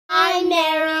my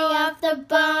marrow of the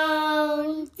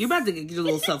bones. You about to get your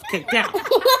little self kicked out.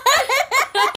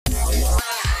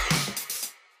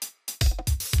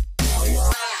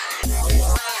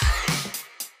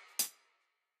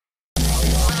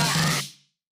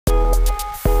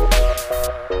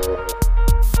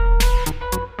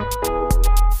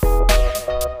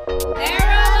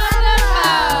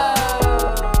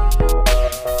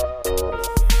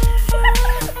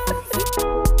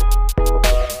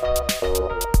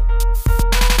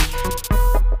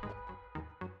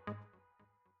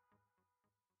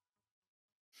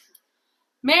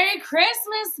 Merry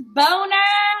Christmas, boners!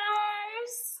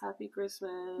 Happy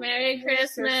Christmas. Merry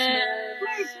Christmas! Merry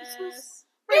Christmas.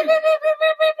 Pew, pew, pew, pew,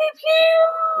 pew, pew, pew,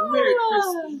 pew. Merry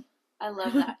Christmas. I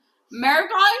love that. Merry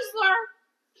Chrysler!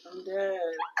 I'm dead.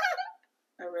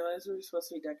 I realized we were supposed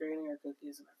to be decorating our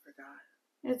cookies and I forgot.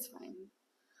 It's fine.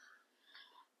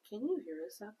 Can you hear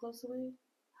us that close away?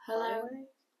 Hello? Far away?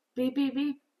 Beep, beep,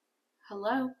 beep.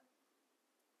 Hello?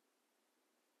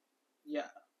 Yeah.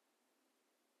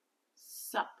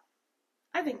 Sup?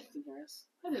 I think you can hear us.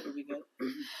 I think it'll be good.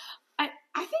 I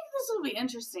think this will be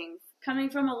interesting. Coming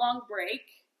from a long break.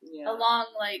 Yeah. A long,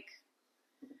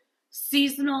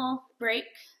 seasonal break.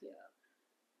 Yeah.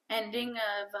 Ending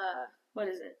of, what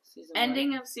is it? Season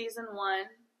Ending of season 1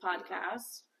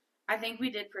 podcast. I think we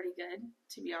did pretty good,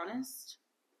 to be honest.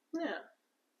 one. Yeah.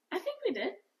 I think we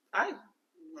did.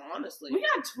 Honestly. We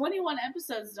got 21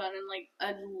 episodes done in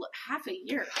half a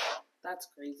year. That's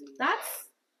crazy. That's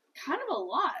kind of a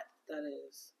lot. That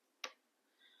is.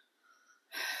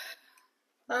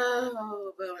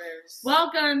 Oh, boners.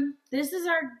 Welcome. This is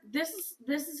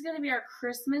going to be our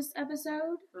Christmas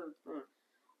episode. Mm-hmm.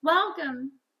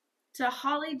 Welcome to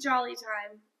Holly Jolly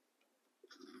Time.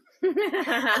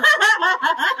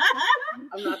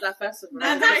 I'm not that festive.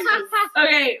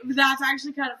 Okay, that's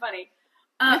actually kind of funny.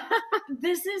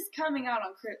 This is coming out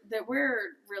on that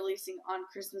we're releasing on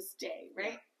Christmas Day,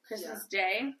 right? Christmas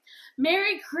Day.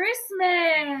 Merry Christmas!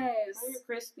 Merry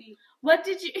Crispy. What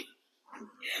did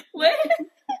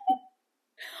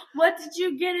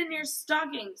you get in your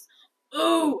stockings?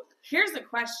 Ooh, here's the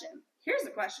question.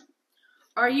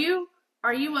 Are you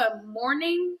a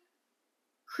morning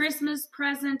Christmas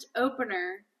present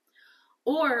opener,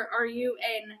 or are you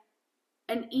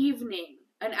an evening,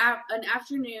 an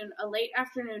afternoon, a late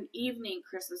afternoon, evening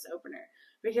Christmas opener?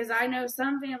 Because I know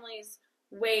some families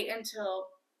wait until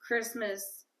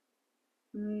Christmas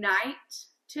night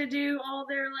to do all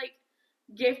their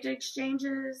gift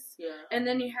exchanges. Yeah. And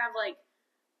then you have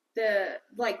the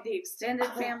extended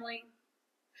family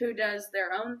who does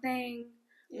their own thing.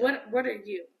 Yeah. What are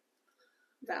you,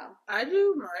 Val? I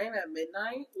do mine at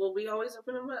midnight. Well, we always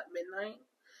open them at midnight.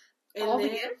 And All the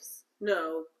then, gifts?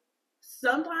 No.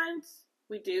 Sometimes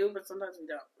we do, but sometimes we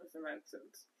don't, if that makes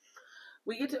sense.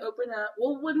 We get to open up,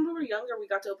 when we were younger, we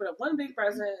got to open up one big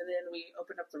present, and then we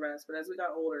opened up the rest. But as we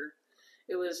got older,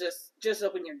 it was just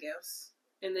open your gifts.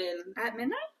 And then... At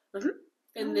midnight? Mm-hmm.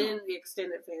 And then the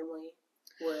extended family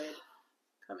would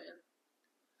come in.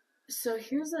 So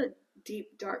here's a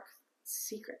deep, dark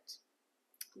secret.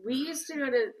 We used to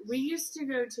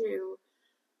go to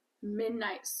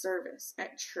midnight service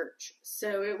at church.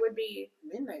 So it would be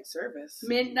Midnight service.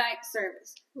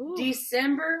 Ooh.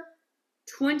 December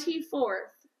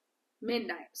 24th,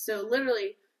 midnight. So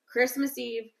literally Christmas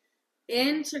Eve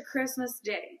into Christmas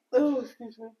Day. Oh.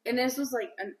 And this was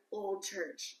an old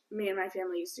church me and my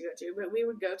family used to go to, but we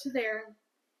would go to there.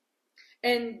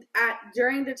 And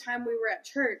during the time we were at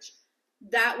church,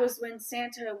 that was when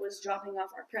Santa was dropping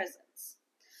off our presents.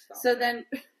 So then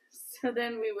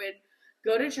we would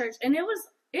go to church, and it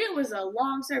was a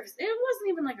long service. It wasn't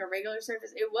even a regular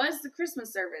service. It was the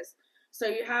Christmas service. So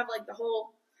you have the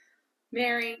whole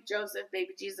Mary, Joseph,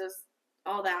 baby Jesus,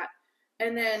 all that.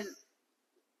 And then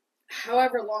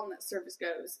however long that service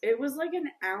goes, it was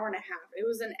an hour and a half. It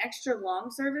was an extra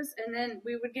long service, and then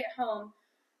we would get home.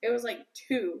 It was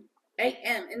 2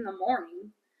 a.m. in the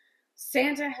morning.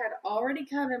 Santa had already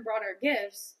come and brought our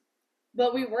gifts,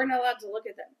 but we weren't allowed to look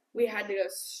at them. We had to go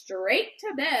straight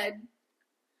to bed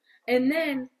and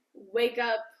then wake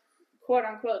up, quote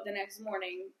unquote, the next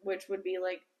morning, which would be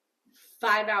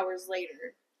 5 hours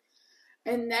later.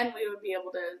 And then we would be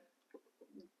able to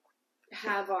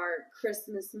have our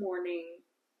Christmas morning,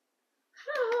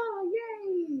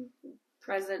 yay,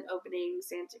 present opening,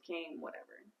 Santa came,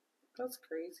 whatever. That's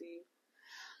crazy.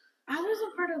 I was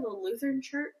a part of the Lutheran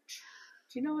church.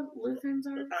 Do you know what Lutherans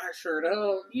are? I sure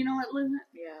do. You know what Lutheran?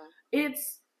 Yeah.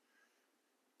 It's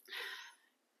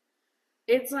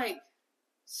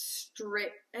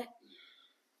strict.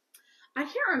 I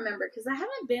can't remember because I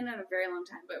haven't been in a very long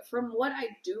time, but from what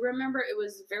I do remember, it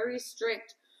was very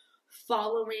strict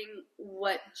following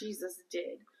what Jesus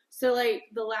did. So, like,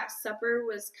 the Last Supper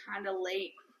was kind of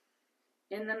late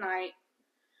in the night,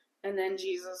 and then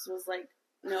Jesus was like,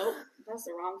 nope, that's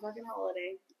the wrong fucking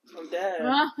holiday. I'm dead.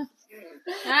 I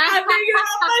figured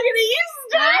out fucking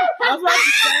Easter! I was about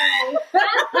to say.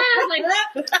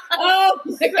 Oh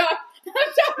my god.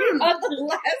 I'm talking about the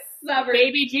Last Supper.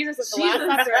 Baby Jesus at the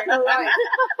Last Supper.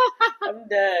 I'm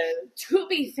dead. To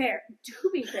be fair.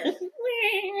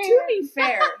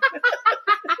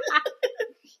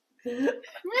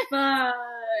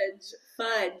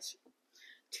 Fudge.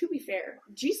 To be fair,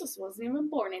 Jesus wasn't even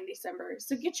born in December,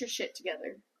 so get your shit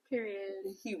together. Period.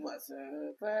 He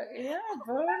wasn't. But yeah,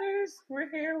 voters, we're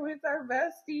here with our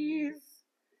besties.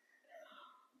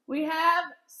 We have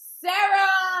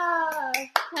Sarah!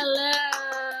 Hello.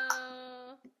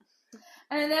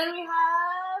 And then we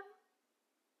have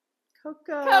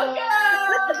Coco.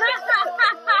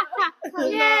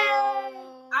 Yay!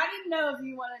 I didn't know if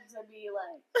you wanted to be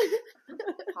like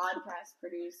podcast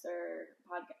producer,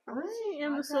 podcast. I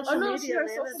am the Podcast- social media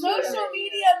manager. Social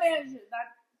media manager.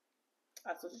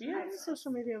 That's what she I'm is. the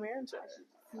social media manager.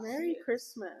 Merry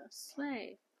Christmas.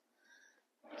 Slay.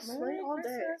 Slay all day.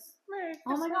 Christmas. Merry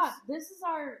Oh my Christmas. god, this is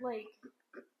our like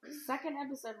second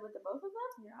episode with the both of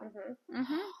them. Yeah.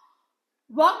 Mm-hmm.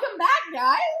 Welcome back,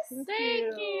 guys.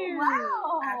 Thank you.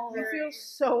 Wow. I feel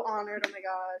so honored. Oh my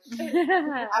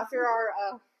gosh. After our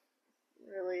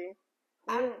really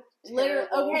Literally,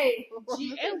 terrible- okay.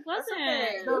 It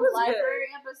wasn't. The was library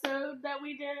episode that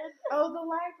we did. Oh, the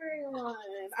library one.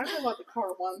 I don't know about the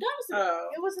car one. That was Oh.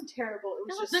 It wasn't terrible. It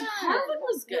was That was just the car one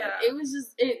was good. Yeah. It was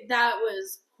just that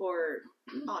was poor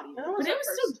audio, That was but it our was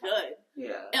first still good.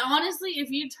 Yeah. And honestly, if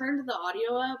you turned the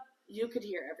audio up, you could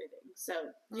hear everything. So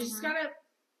you just gotta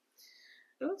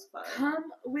It was fun.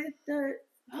 come with the.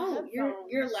 Oh, you're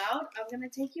headphones. loud. I'm gonna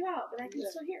take you out, but I can Yeah.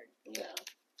 still hear. Yeah.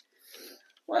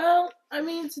 Well, I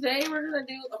mean, today we're gonna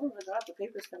do. Oh my god, the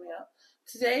paper's coming out.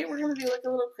 Today we're gonna do like a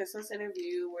little Christmas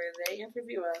interview where they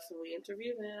interview us and we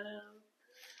interview them.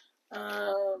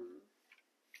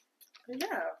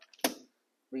 Yeah,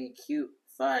 be cute,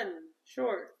 fun,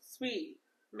 short, sweet.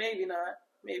 Maybe not.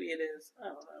 Maybe it is. I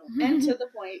don't know. And to the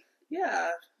point.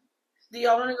 Yeah. Do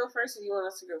y'all want to go first, or do you want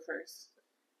us to go first?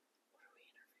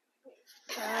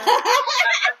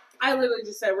 I literally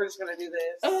just said we're just gonna do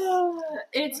this.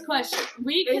 It's questions.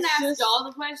 We can It's ask just- y'all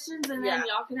the questions, and then Yeah.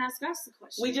 y'all can ask us the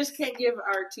questions. We just can't give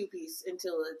our two piece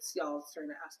until it's y'all's turn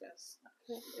to ask us.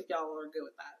 If y'all are good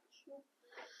with that.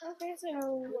 Okay,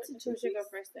 so who should go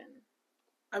first then?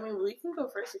 I mean, we can go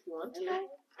first if you want to. Okay.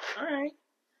 All right.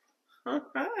 All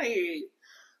right.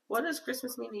 What does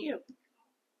Christmas mean to you?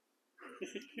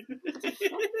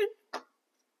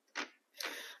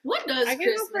 What does I can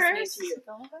go Christmas mean first. to you?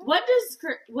 Go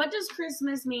ahead. What does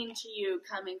Christmas mean to you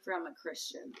coming from a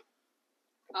Christian?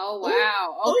 Oh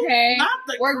wow. Okay. Not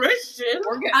the We're- Christian.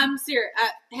 I'm serious.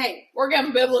 Hey, we're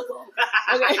getting biblical.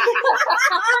 Okay.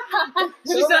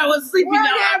 She said I was sleeping now.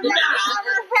 I'm getting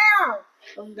dead.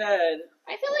 I'm dead.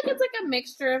 I feel like it's like a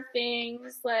mixture of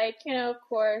things. Like, you know, of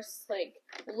course, like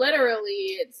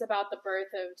literally it's about the birth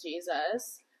of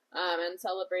Jesus, and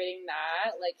celebrating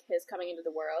that, like his coming into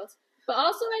the world. But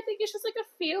also I think it's just like a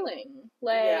feeling,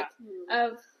 like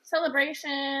of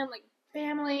celebration, like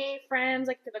family, friends,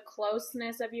 like the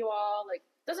closeness of you all. Like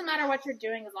doesn't matter what you're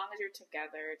doing as long as you're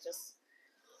together, just,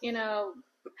 you know,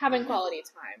 having quality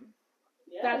time.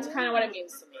 Yeah. That's kind of what it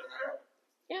means to me.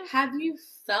 Have you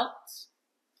felt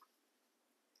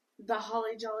the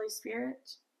holly jolly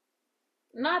spirit?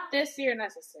 Not this year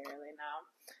necessarily,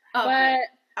 no. Okay.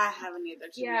 But I haven't either.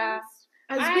 To be yeah. honest.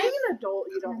 As being an adult,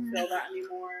 you don't feel that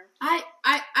anymore.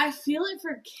 I feel it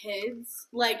for kids.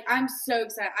 Like, I'm so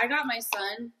excited. I got my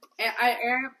son,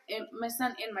 and my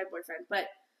son and my boyfriend, but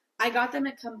I got them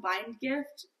a combined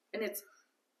gift, and it's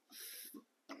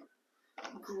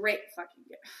great fucking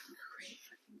gift. Great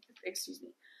fucking gift. Excuse me.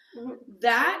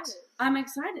 That I'm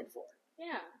excited for.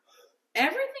 Yeah.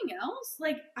 Everything else,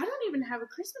 like, I don't even have a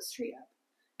Christmas tree up.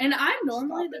 And I am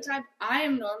normally the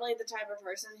type of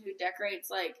person who decorates,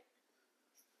 like,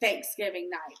 Thanksgiving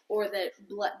night or that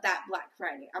Black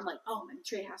Friday. I'm like, oh, my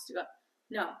tree has to go up.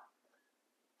 No,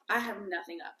 I have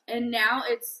nothing up. And now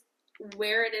it's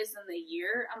where it is in the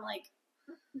year. I'm like,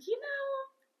 you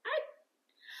know,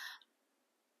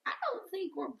 I don't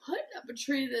think we're putting up a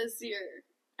tree this year.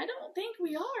 I don't think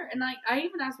we are. And I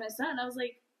even asked my son, I was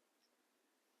like,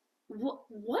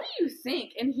 what do you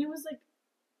think? And he was like,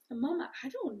 Mama, I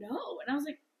don't know. And I was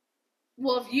like,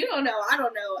 well, if you don't know, I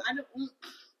don't know. I don't.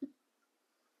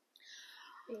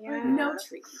 Yeah. No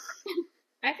tree.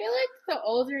 I feel like the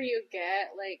older you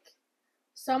get, like,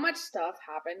 so much stuff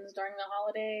happens during the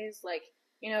holidays. Like,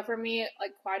 you know, for me,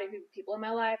 like, quite a few people in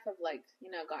my life have, like, you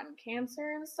know, gotten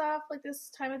cancer and stuff, like, this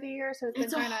time of the year, so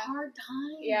It's been a kind of, hard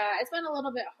time. yeah, it's been a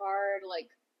little bit hard, like,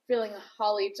 feeling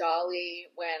holly jolly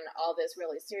when all this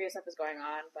really serious stuff is going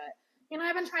on, but, you know,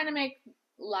 I've been trying to make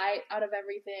light out of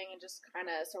everything and just kind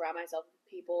of surround myself with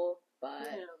people, but,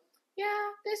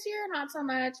 yeah, this year, not so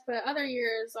much, but other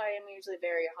years, I am usually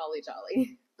very holly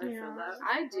jolly. I feel that.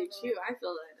 I do too. I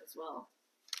feel that as well.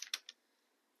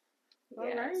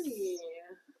 Alrighty.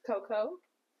 Coco?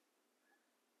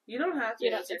 You don't have to.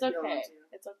 You know, answer it's if you don't okay. want to.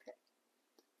 It's okay.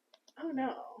 Oh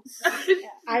no.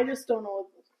 I just don't know.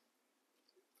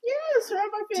 Yeah,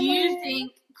 surround my Do family. you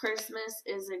think Christmas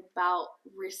is about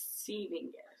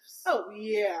receiving gifts? Oh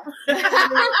yeah.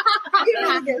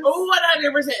 Giving gifts. Oh,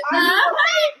 100%.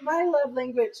 My love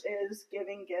language is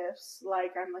giving gifts.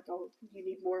 Like I'm like, oh, you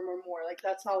need more. Like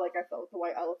that's how like I felt with the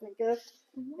white elephant gift.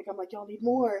 Like I'm like, y'all need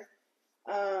more.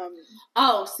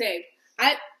 Oh, same.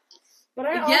 But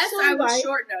I Yes, also I was like,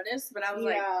 short notice, but I was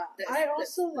like, yeah. this, I this,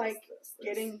 also this, like this.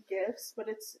 getting gifts, but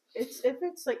it's if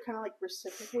it's like kind of like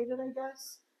reciprocated, I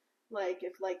guess. Like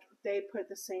if like they put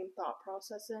the same thought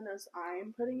process in as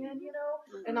I'm putting in, you know,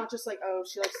 and not just like, oh,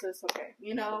 she likes this, okay,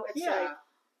 you know, it's like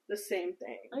the same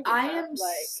thing. I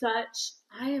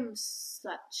am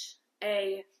such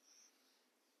a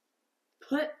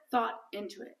put thought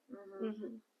into it.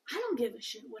 Mm-hmm. I don't give a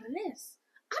shit what it is.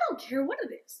 I don't care what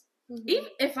it is. Mm-hmm. Even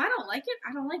if I don't like it,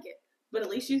 I don't like it. But at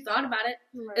least you thought about it.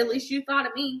 Right. At least you thought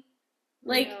of me.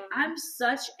 Like, Yeah. I'm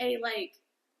such a, like,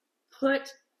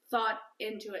 put thought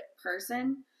into it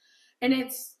person. And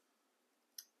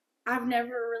I've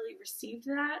never really received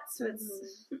that, so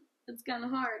it's kind of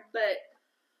hard. But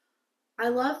I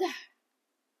love that.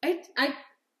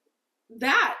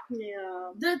 That.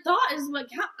 Yeah. The thought is what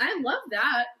counts. I love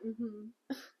that. Mm-hmm.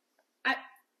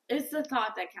 It's the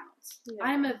thought that counts. Yeah.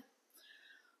 I'm a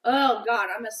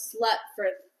slut for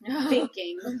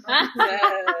thinking.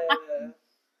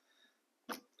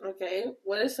 Okay,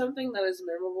 what is something that is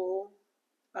memorable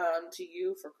to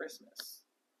you for Christmas?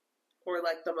 Or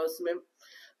like the most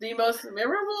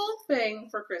memorable thing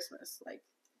for Christmas? Like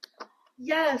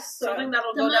Yes. something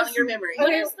that'll the go down most- in your memory.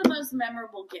 What is the most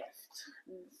memorable gift?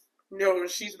 No,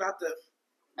 she's about to.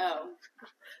 Oh.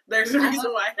 There's a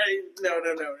reason why No.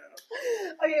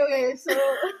 Okay, so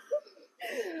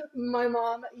my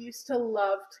mom used to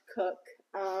love to cook,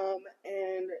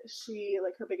 and she,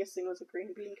 like, her biggest thing was a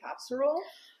green bean casserole.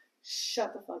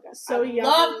 Shut the fuck up. So I yummy.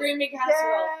 love green bean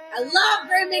casserole. Yay! I love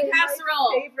green bean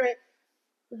casserole. My favorite.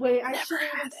 Wait, I Never shouldn't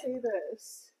even had say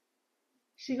this.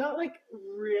 She got, like,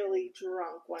 really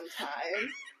drunk one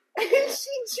time. And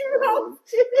she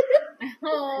dropped it.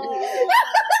 Oh.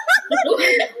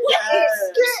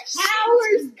 Yes. Spent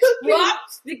hours cooking.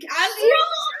 Dropped the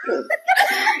casserole.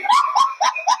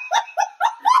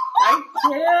 I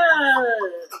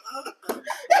can't.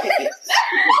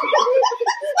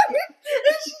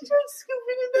 And she tried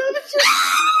scooping it down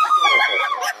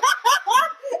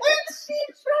and she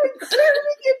tried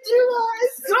turning it to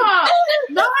us. Stop.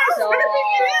 No, I was turning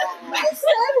it in. I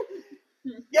said,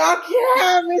 y'all can't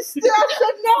have it still. I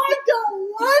said, no, I don't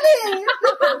want it.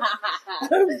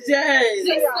 I'm dead.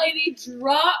 This lady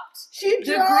dropped She the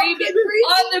dropped green bean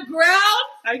on the ground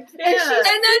I and can't.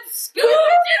 then scooped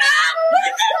it up.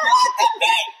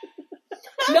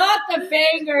 Not the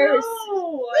fingers.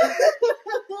 No.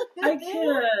 I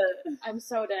can't. I'm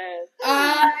so dead.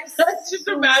 I Just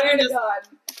imagine this. God.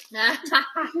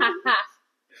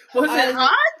 Was it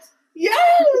hot? Yes.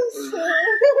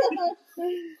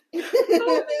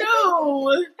 Oh,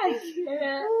 no. I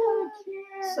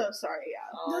can't. So sorry, yeah.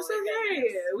 That's okay.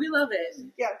 We love it.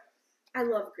 I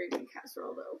love green bean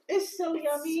casserole though. It's so It's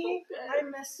yummy. so good. I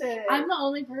miss it. I'm the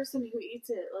only person who eats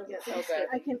it. Like Yes, it's so good.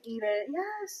 I can eat it.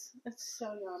 Yes. It's so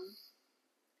yum.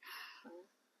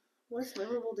 What's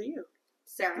memorable to you?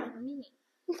 Sarah. Me.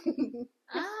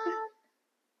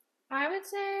 I would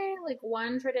say like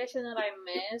one tradition that I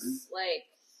miss, like,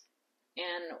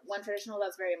 and one tradition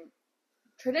that's very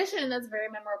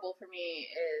memorable for me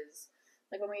is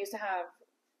like when we used to have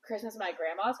Christmas at my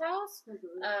grandma's house.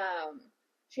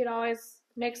 She'd always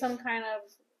make some kind of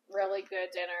really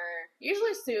good dinner,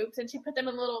 usually soups, and she'd put them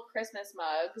in little Christmas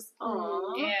mugs.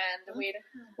 Aww. And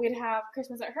we'd have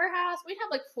Christmas at her house. We'd have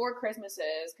like 4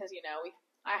 Christmases because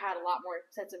I had a lot more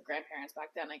sets of grandparents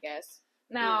back then, I guess.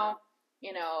 Now,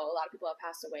 a lot of people have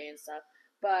passed away and stuff.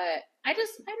 But I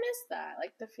miss that,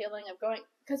 like the feeling of going,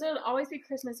 because it would always be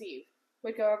Christmas Eve.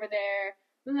 We'd go over there,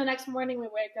 then the next morning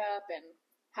we'd wake up and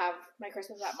have my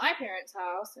Christmas at my parents'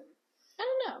 house, and I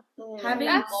don't know. Having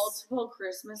That's- multiple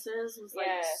Christmases was like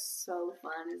Yes. so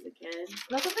fun as a kid.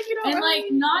 That's something you don't And really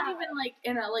like not have. even like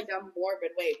in a like a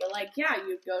morbid way, but like yeah,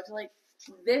 you'd go to like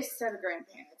this set of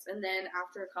grandparents, and then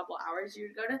after a couple hours,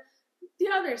 you'd go to the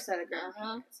other set of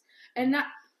grandparents. And that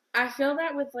I feel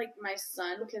that with like my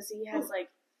son because he has like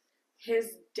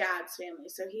his dad's family,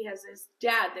 so he has his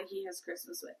dad that he has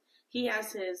Christmas with. He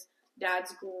has his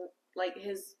dad's like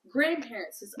his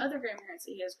grandparents, his other grandparents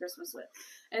that he has Christmas with,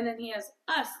 and then he has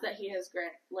us that he has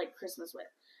Christmas with,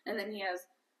 and then he has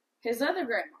his other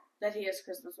grandma that he has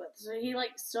Christmas with. So he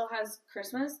like still has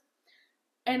Christmas,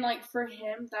 and like for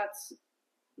him that's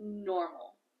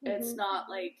normal. It's not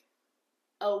like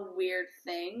a weird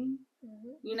thing.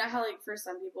 You know how like for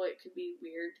some people it could be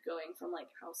weird going from like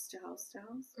house to house to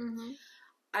house.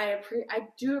 I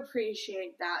do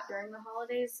appreciate that during the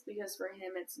holidays because for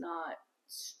him it's not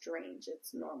strange,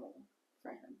 it's normal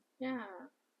for him. Yeah.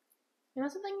 You know,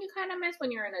 something you kind of miss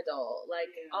when you're an adult. Like,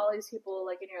 all these people,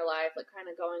 like, in your life, like, kind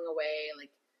of going away, like,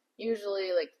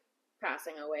 usually, like,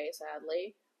 passing away,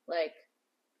 sadly. Like,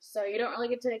 so you don't really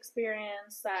get to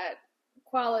experience that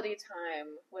quality time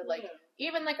with, like,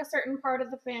 even, like, a certain part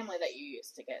of the family that you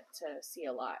used to get to see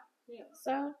a lot. Yeah.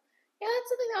 So, yeah, that's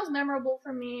something that was memorable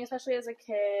for me, especially as a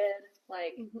kid.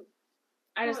 Like,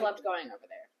 I just loved going over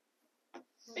there.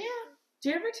 But, yeah. Do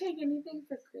you ever take anything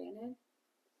for granted?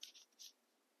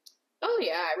 Oh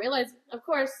yeah, I realized. Of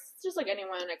course, just like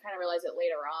anyone, I kind of realized it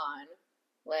later on.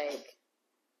 Like,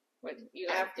 what you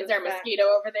got? After Is there a the fact. mosquito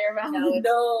over there, Val?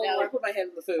 No, I put my hand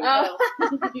in the food. Oh.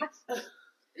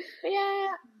 But yeah,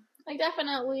 like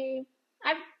definitely,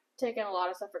 I've taken a lot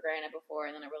of stuff for granted before,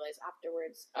 and then I realized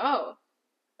afterwards, oh,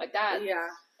 like that Yeah.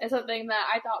 is something that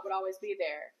I thought would always be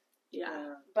there,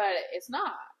 Yeah. but it's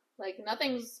not. Like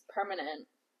nothing's permanent,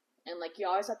 and like you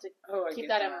always have to Oh, I keep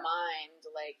get that in mind,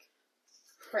 like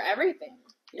for everything.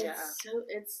 Yeah.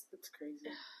 It's It's crazy.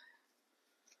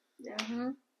 yeah. Mm-hmm.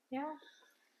 Yeah.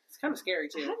 It's kind of scary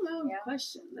I too. had my own Yeah.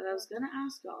 question that I was gonna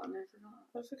ask y'all and I forgot.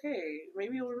 That's okay.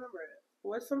 Maybe you'll remember it.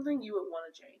 What's something you would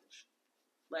want to change?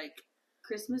 Like,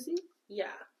 Christmassy?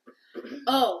 yeah.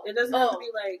 Oh, It doesn't have to be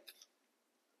like,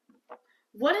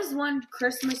 what is one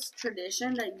Christmas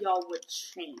tradition that y'all would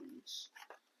change?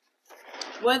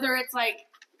 Whether it's like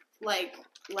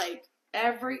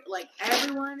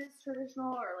everyone is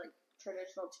traditional or like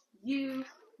traditional to you.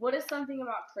 What is something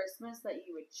about Christmas that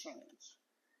you would change?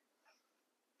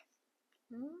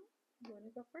 You want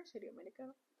to go first, or do you want me to go?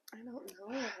 I don't know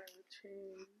what I would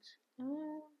change.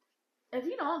 If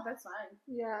you don't, that's fine.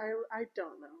 Yeah, I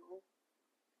don't know.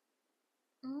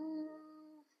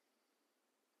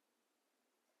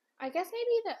 I guess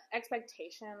maybe the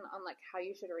expectation on like how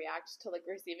you should react to like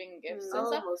receiving gifts and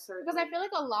stuff. most certainly. Because I feel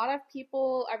like a lot of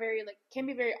people are can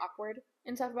be very awkward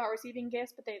and stuff about receiving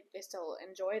gifts, but they still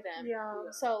enjoy them. Yeah,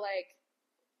 So like,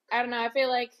 I don't know. I feel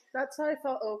like that's how I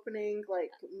felt opening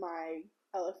like my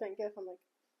elephant gift. I'm like,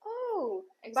 oh,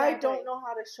 exactly. but I don't know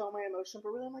how to show my emotion. But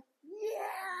really, I'm like,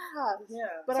 yeah. Yeah.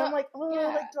 But So, I'm like, oh, yeah.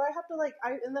 like, do I have to like?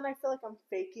 And then I feel like I'm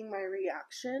faking my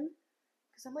reaction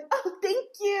because I'm like, oh, thank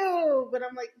you. But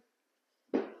I'm like,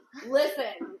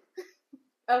 Listen.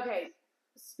 Okay.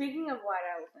 Speaking of white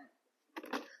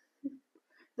elephant,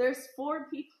 there's 4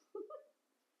 people.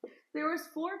 There was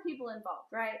 4 people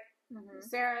involved, right? Mhm.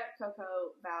 Sarah, Coco,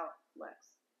 Val, Lex.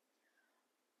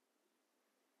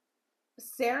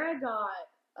 Sarah got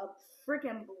a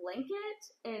freaking blanket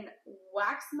and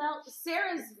wax melt.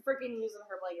 Sarah's freaking using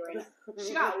her blanket right now.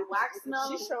 She got wax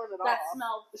melt she's showing it that off.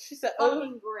 smelled She said, "Oh,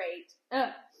 fucking great.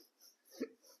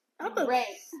 I'm a- Great.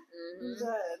 Mhm.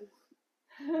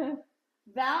 Good.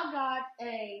 Val got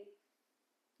a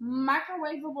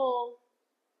microwavable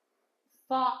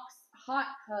Fox hot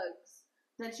hugs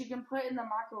that you can put in the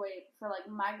microwave for like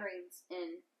migraines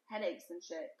and headaches and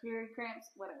shit, period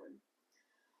cramps, whatever.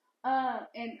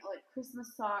 And like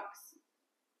Christmas socks,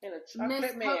 in a Miss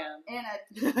chocolate man." and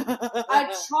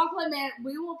a chocolate man.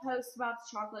 We will post about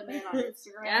the chocolate man on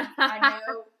Instagram. I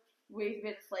know we've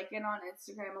been flaking on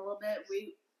Instagram a little bit.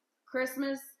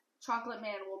 Christmas chocolate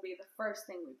man will be the first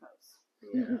thing we post.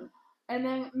 Yeah. And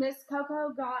then Miss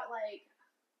Coco got like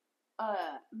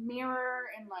a mirror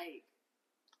and like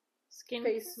Skin.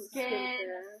 Face skin,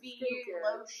 skincare. feet,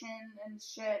 Skincare. lotion and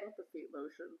shit. Not the feet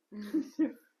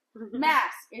lotion.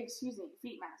 Mask, excuse me,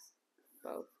 feet mask.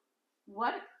 Both.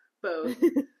 What? Both.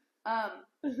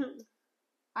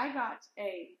 I got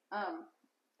a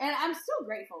and I'm still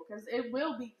grateful because it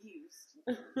will be used.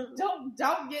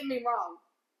 Don't get me wrong.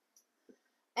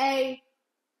 A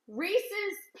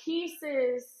Reese's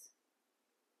Pieces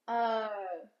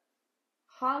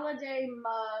holiday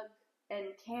mug and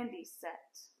candy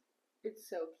set. It's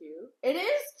so cute. It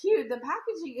is cute. The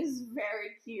packaging is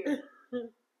very cute.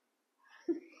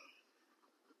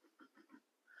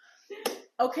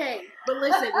 Okay, but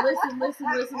listen.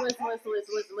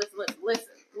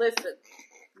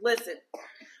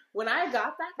 When I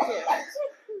got that gift,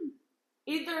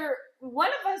 Either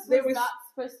one of us There was was- not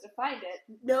supposed to find it.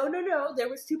 no, there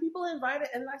was 2 people invited,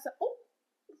 and I said, "Oh,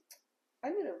 I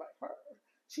need to invite her.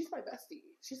 She's my bestie.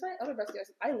 She's my other bestie." I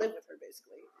said, "I live with her,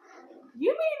 basically."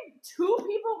 You mean 2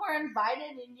 people were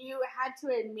invited and you had to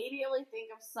immediately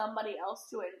think of somebody else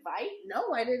to invite?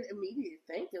 No, I didn't immediately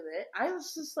think of it. I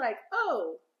was just like,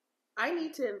 "Oh, I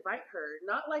need to invite her."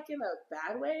 Not like in a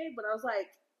bad way, but I was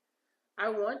like, I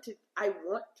want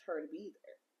her to be there.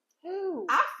 Who?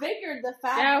 I figured the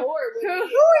fat Yeah. whore would be. Who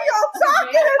are y'all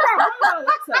talking about?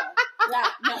 Alexa.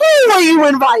 That, no. Who are you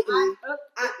inviting? Me.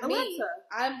 Alexa.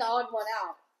 I'm the odd one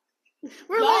out.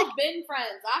 We're Y'all like, been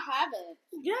friends. I haven't.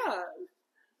 Yeah.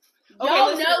 Y'all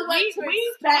listen, know what we to talked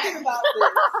expect. about this.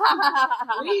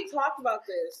 We talked about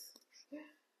this.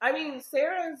 I mean,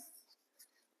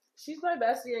 she's my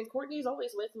bestie, and Courtney's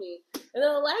always with me. And then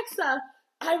Alexa,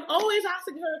 I'm always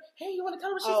asking her, "Hey, you want to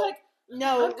come?" She's Oh. like,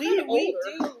 no, I'm we kinda do.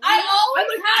 older. I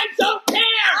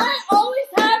always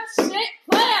have shit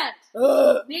planned.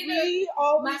 Ugh. Neither. We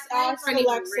always My plans ask aren't even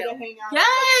Alexa real. to hang out.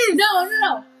 Yes.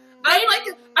 No. I'm like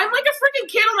a freaking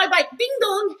kid on my bike. Ding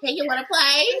dong. Hey, you want to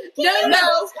play? No.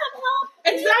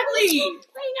 Exactly.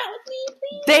 Hang out with me,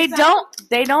 please.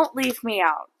 They don't leave me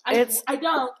out. I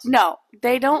don't. No,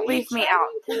 they don't We leave me try out.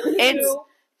 to It's do.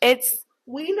 it's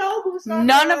We know who's not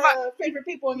None the of our- favorite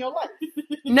people in your life.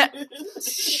 no.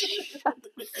 Shut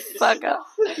the fuck up.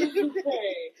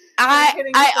 Okay. I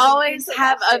kidding. I I'm always kidding.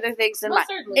 have other things in Most mind.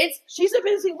 certainly. It's She's a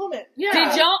busy woman. Yeah.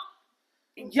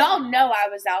 did y'all know I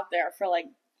was out there for like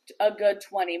a good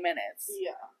 20 minutes.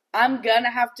 Yeah. I'm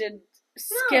gonna have to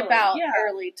skip No, out yeah.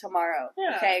 early tomorrow.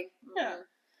 Yeah. Okay, Yeah.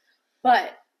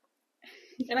 but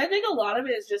And I think a lot of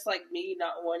it is just like me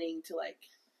not wanting to like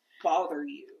bother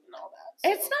you and all that.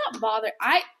 So. it's not bother.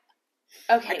 I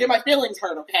Okay. get my feelings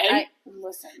hurt. Okay.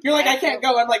 Listen. You're like, I feel- can't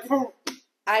go. I'm like,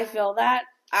 I feel that.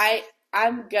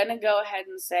 I'm gonna go ahead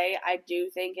and say I do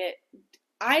think it.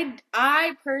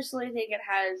 I personally think it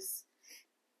has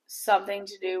something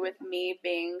to do with me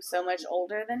being so much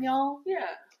older than y'all. yeah.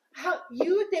 How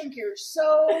you think you're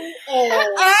so old?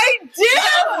 I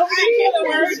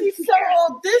You think she's so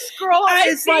old. This girl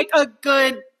is like a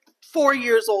good 4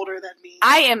 years older than me.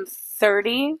 I am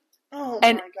 30, Oh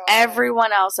and my god.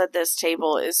 everyone else at this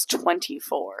table is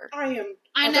 24. I am.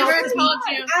 I about never to be- told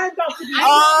you. I'm about to be.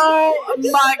 Oh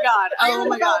my god! I'm Oh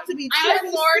my god! about to be. I'm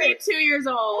 26. 42 years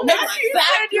old. No, you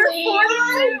said you're 42.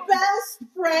 My best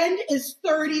friend is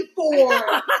 34.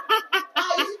 I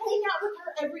hang out with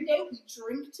her every day. We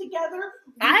drink together.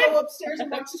 We go upstairs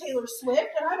and watch Taylor Swift,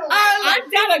 and I don't.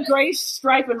 I've got a gray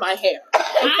stripe in my hair.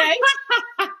 Okay.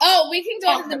 Oh, we can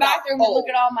go to the bathroom and old. look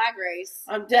at all my grays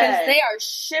I'm because dead. they are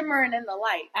shimmering in the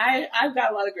light. I've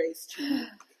got a lot of grays too.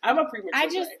 I'm a premature. I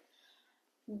just- gray.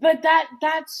 But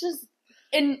that's just,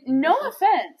 and no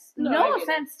offense, No, no I get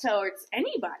offense towards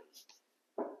anybody.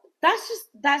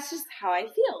 That's just how I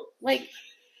feel. Like,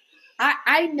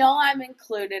 I know I'm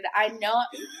included. I know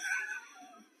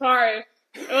Sorry.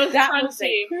 It was that was crunchy. a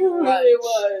It really It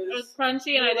was. was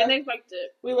crunchy, and I didn't expect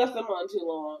it. We left them on too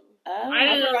long. I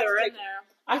didn't know forgot they to were in take- there.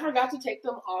 I forgot to take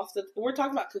them off the. We're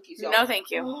talking about cookies, y'all. No,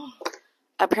 thank you.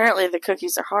 Apparently, the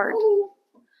cookies are hard.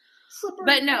 Slippery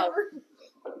But no. floor.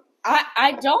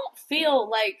 I don't feel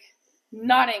like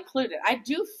not included. I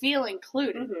do feel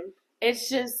included. Mm-hmm. It's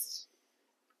just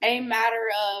a matter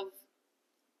of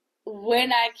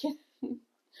when I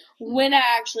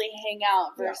actually hang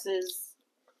out versus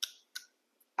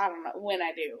I don't know when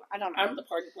I do. I don't know. I'm the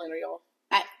party planner, y'all.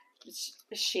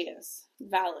 She is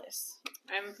Valis.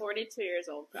 I'm 42 years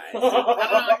old, guys. I don't know what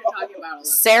you're talking about.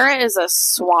 Alexa. Sarah is a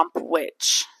swamp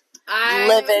witch I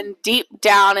living deep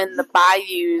down in the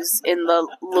bayous in the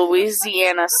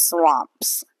Louisiana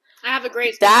swamps. I have a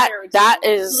great That skincare that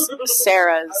routine. is I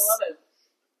Sarah's love it.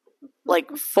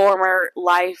 like former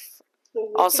life, The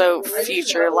wicked also witch.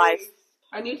 future life.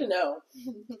 I need to know.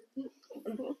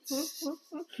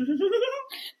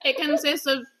 It consists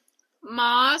of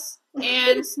moss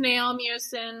and snail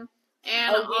mucin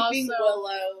and A weeping also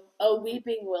willow. A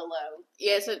weeping willow.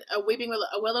 yes, a weeping willow,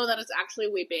 a willow that is actually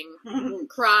weeping,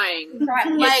 crying. Like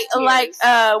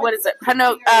what is it?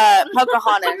 Pocahontas.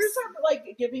 You're talking, like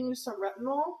giving you some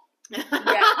retinol. Yeah.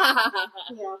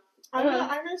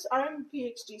 I'm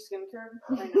PhD skincare.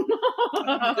 I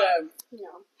know. Good. No.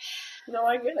 No,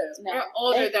 I get it. No. We're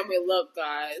older than we look,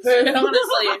 guys.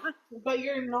 Honestly. But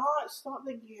you're not. Stop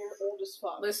thinking you're old as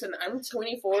fuck. Listen, I'm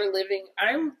 24 living.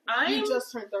 I'm You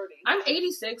just turned 30. I'm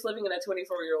 86 living in a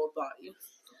 24-year-old body.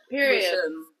 Period.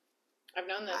 Listen, I've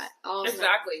known this.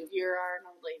 exactly. You are an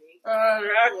old lady.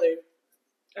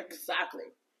 Exactly.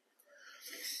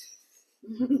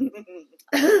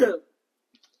 Exactly.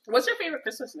 What's your favorite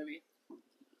Christmas movie?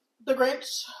 The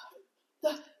Grinch.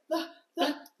 The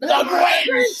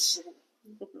Grinch.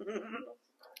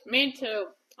 Me too.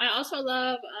 I also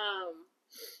love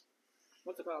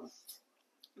what's it called?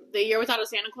 The Year Without a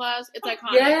Santa Claus. It's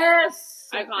iconic. Yes.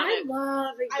 Iconic. I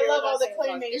love all the Santa Claus.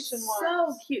 claymation It's ones.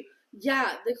 so cute.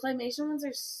 Yeah, the claymation ones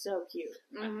are so cute.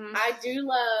 Mm-hmm. I do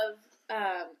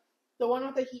love The one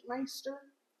with the Heatmeister.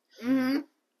 Mm-hmm.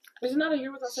 Isn't that A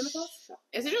Year Without Santa Claus?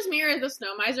 Is it just me or is the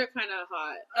snow miser kind of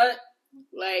hot?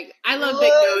 Like, I love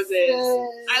big noses.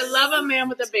 Listen. I love a man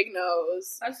with a big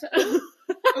nose. I said, ooh,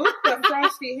 the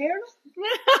frosty hair.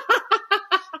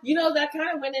 You know, that kind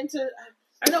of went into.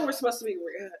 I know we're supposed to be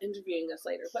interviewing this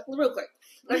later, but real quick,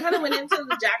 I kind of went into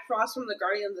the Jack Frost from the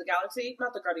Guardians of the Galaxy.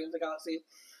 Not the Guardians of the Galaxy.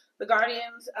 The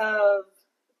Guardians of.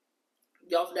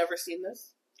 Y'all have never seen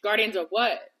this? Guardians of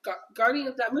what?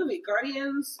 Guardians, that movie.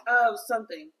 Guardians of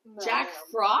something. No. Jack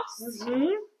Frost. Mm-hmm.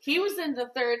 He was in the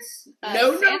third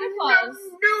No, Santa Claus.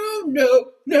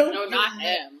 No, not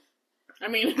him. I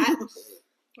mean,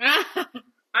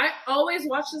 I always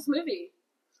watch this movie.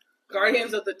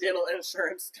 Guardians of the Dental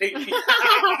Insurance Taking.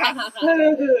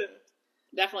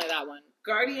 definitely that one.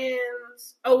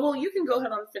 Guardians. Oh, well, you can go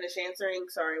ahead and finish answering.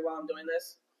 Sorry, while I'm doing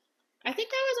this. I think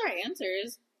that was our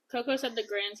answers. Coco said the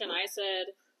Grinch, and I said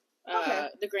Okay.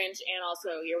 the Grinch, and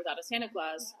also Year Without a Santa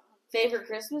Claus. Favorite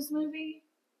Christmas movie?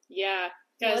 Yeah,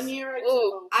 because One year I ooh,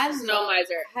 told, I Snow love.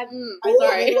 Miser. Have, I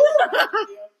sorry.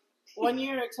 One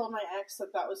year I told my ex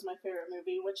that was my favorite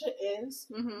movie, which it is,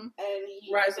 Mm-hmm. and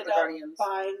he Rise of ended the up Guardians.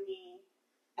 buying me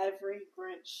every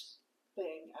Grinch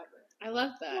thing ever. I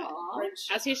love that. Aw.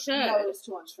 Grinch. As he should. No, it was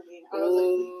too much for me. I was like,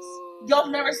 please. Y'all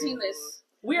have never seen this.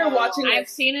 We are No. watching I've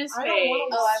this. seen his I face. don't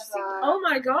want to Oh, watch I've seen that. Oh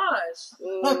my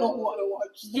gosh. I don't want to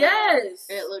watch that. Yes.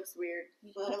 It looks weird.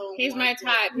 I don't He's my like it.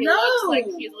 type. He No. looks like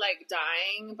he's like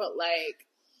dying, but like,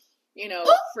 you know,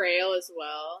 frail as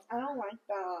well. I don't like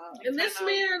that. And this I know.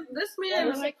 man, I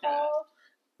What is like it that. called?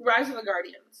 Rise of the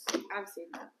Guardians. I've seen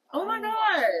that. Oh my I don't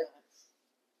god. watch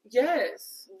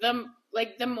Yes.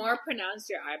 The more pronounced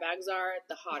your eye bags are,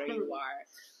 the hotter you are.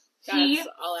 He That's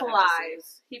all I have to say.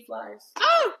 Flies. He flies.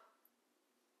 Oh.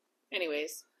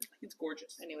 Anyways. He's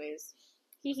gorgeous.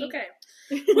 It's Okay.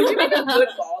 Would you make a good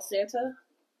ball Santa?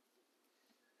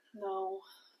 No,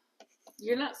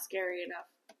 You're not scary enough.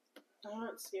 I'm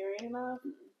not scary enough.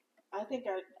 I think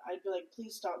I'd be like,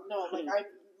 please stop. No, like I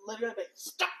literally be like,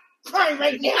 stop crying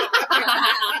right now.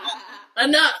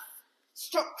 Enough.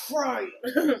 Stop crying.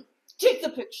 Take the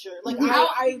picture. Like How-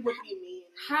 I would be mean.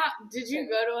 How did you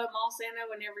go to a mall Santa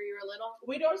whenever you were little?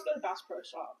 We'd always go to Bass Pro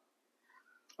Shop.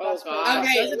 Oh That's god.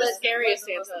 Okay, Those are the listen, scariest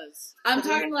listen. Santas. I'm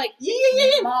talking like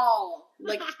Yeah. mall,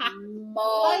 like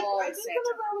mall Like I think Santa,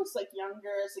 whenever I was like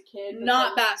younger as a kid, but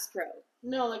not then- Bass Pro.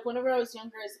 No, like whenever I was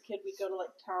younger as a kid, we'd go to like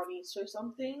Town East or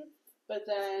something. But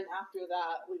then after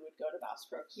that, we would go to Bass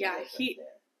Pro. 'cause we Yeah, lived he-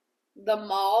 right The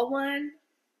mall one,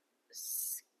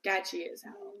 sketchy as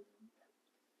hell.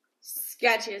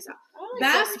 Sketchy as hell. there. I like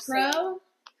Bass every Santa. Pro,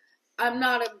 I'm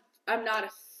not a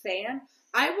fan.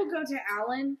 I will go to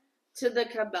Allen to the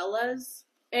Cabela's,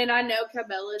 and I know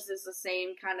Cabela's is the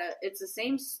same it's the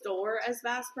same store as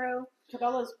Bass Pro.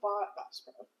 Cabela's bought Bass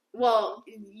Pro. Well,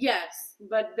 yes,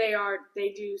 but they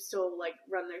do still like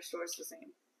run their stores the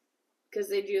same because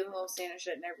they do the whole Santa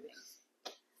shit and everything.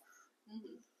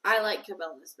 Mm-hmm. I like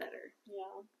Cabela's better.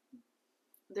 Yeah.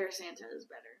 Their Santa is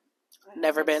better. I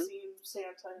Never haven't been. seen Santa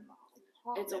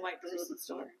in It's a white person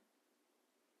store.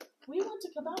 We went to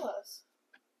Cabela's.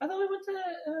 I thought we went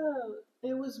to.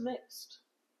 It was mixed.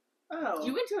 Oh.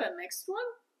 You went to a mixed one?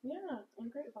 Yeah, in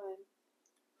Grapevine.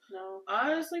 No.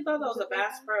 I honestly thought that was a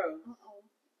Bass Pro. Uh-oh.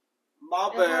 My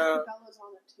It had bad. Cabela's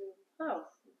on it too. Oh.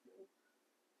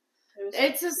 It was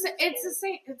It's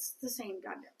the same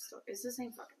goddamn store. It's the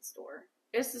same fucking store.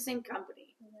 It's the same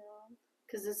company Yeah.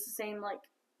 because it's the same like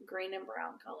green and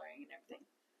brown coloring and everything.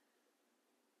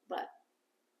 But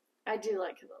I do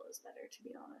like Cabela's better, to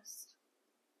be honest.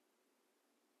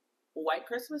 White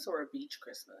Christmas or a beach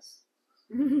Christmas?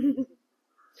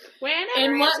 Wait, I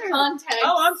never In what answered. context?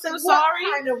 Oh, I'm so sorry.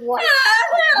 What kind of white?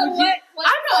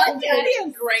 I would be a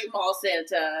great mall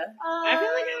Santa. I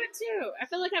feel like I would too. I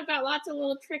feel like I've got lots of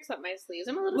little tricks up my sleeves.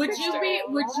 I'm a little Would trickster.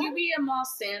 you be a mall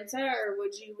Santa or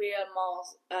would you be a mall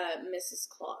Mrs.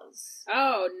 Claus?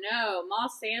 Oh no, Mall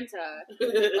Santa.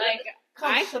 Like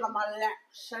I Shit on my lap.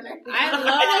 Shut it. I love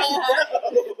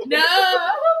No.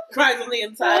 Cries on the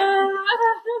inside.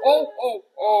 Oh.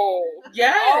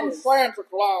 Yes. Santa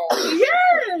Claus.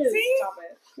 Yes. See? Stop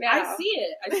it. Yeah. I see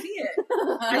it.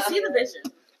 I see the vision.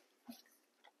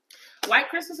 White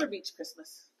Christmas or beach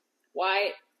Christmas?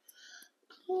 White.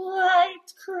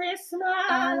 White Christmas.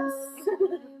 I'm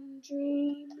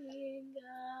dreaming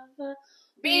of a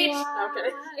beach. No, I'm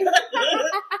kidding.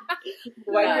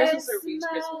 White Christmas or beach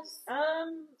Christmas?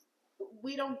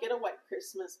 We don't get a white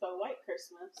Christmas, but white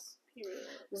Christmas. Period.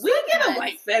 We get a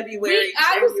white February.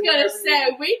 I was January. gonna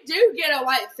say we do get a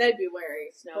white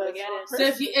February. Snow But get it. for So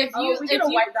if you we get a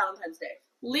white Valentine's Day.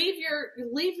 leave your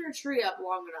tree up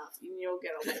long enough, and you'll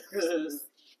get a white Christmas.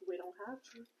 We don't have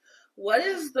to. What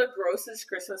is the grossest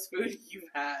Christmas food you've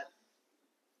had?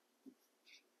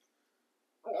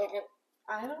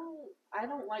 I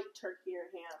don't like turkey or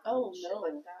ham. Oh, and shit no.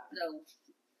 like that. No,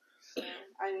 So,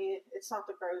 I mean, it's not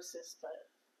the grossest, but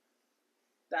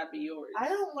that'd be yours. I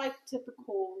don't like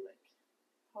typical like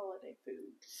holiday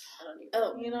food. I don't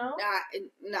either. Oh, You know?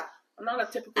 no. I'm not a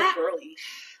typical girly.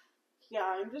 Yeah,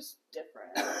 I'm just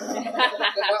different. Shut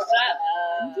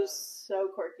I'm up. just so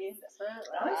quirky and different.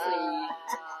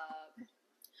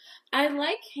 I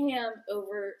like ham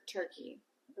over turkey.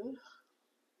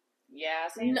 Yeah,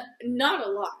 same. Not a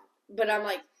lot, but I'm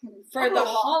like for the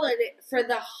holiday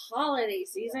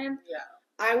season, Yeah.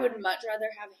 I would much rather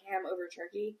have ham over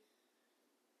turkey.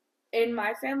 In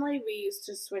my family, we used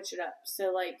to switch it up.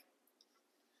 So like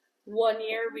one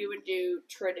year we would do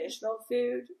traditional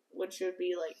food, which would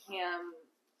be like ham,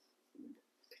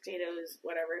 potatoes,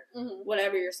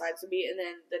 whatever your sides would be, and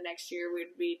then the next year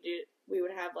we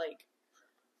would have like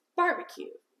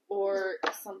barbecue or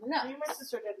something Me else. and my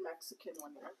sister did Mexican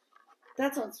one year.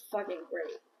 That sounds fucking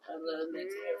great. I love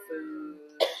Mexican food.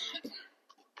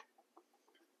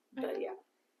 But yeah.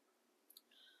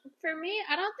 For me,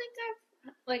 I don't think I've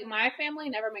like my family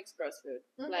never makes gross food.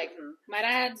 Mm-hmm. Like my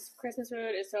dad's Christmas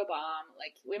food is so bomb.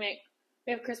 Like we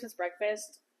have Christmas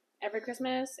breakfast every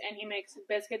Christmas, and he makes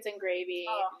biscuits and gravy,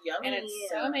 Yummy. and it's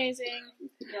so amazing.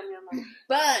 Yum yum yum.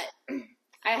 But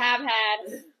I have had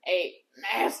a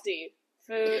nasty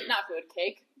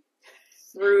cake.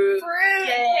 Fruit.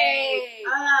 Cake.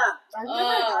 I've never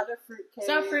had a fruit cake.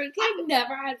 So fruit cake. I've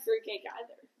never had fruitcake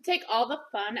either. Take all the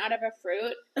fun out of a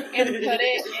fruit and put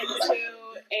it into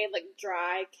a like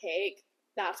dry cake.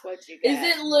 That's what you get.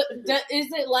 Is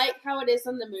it like how it is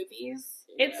in the movies?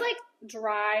 It's like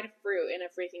dried fruit in a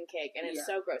freaking cake, and it's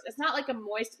Yeah. so gross. It's not like a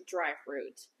moist dry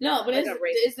fruit. No, but Like is a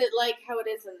raisin. it like how it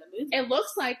is in the movies? It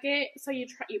looks like it, so you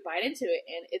bite into it,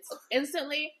 and it's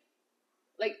instantly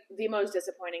like the most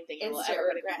disappointing thing you will Instant ever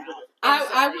put in regret. your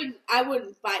mouth. I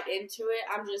wouldn't bite into it.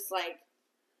 I'm just like,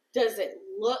 does it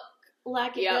look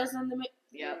like it Yep. does in the movie?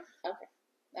 Yep. Okay.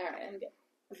 All right. I'm good.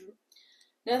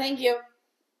 No, thank you.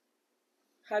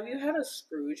 Have you had a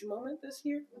Scrooge moment this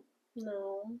year?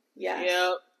 No. Yes.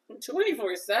 Yep.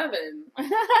 24/7.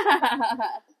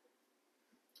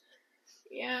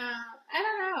 Yeah, I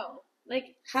don't know.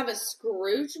 Like, Have a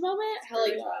Scrooge moment? How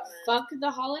like Scrooge moment. fuck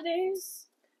the holidays?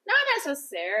 not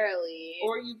necessarily.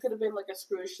 Or you could have been like a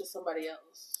Scrooge to somebody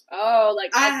else. Oh,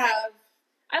 like I okay. have.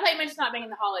 I thought you meant just not being in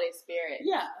the holiday spirit.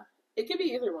 Yeah. It could be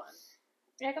either one.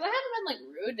 Yeah, because I haven't been like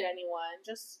rude to anyone.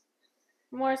 Just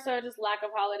more so just lack of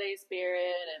holiday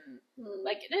spirit and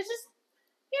like it's just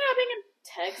being in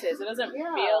Texas, it doesn't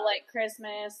Yeah. feel like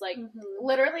Christmas. Like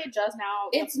literally just now,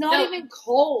 It's not the- even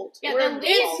cold. Yeah, We're- the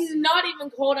leaves- it's not even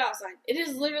cold outside. It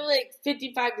is literally like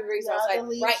 55 degrees Yeah, outside the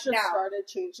leaves right just now. started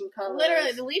changing colors.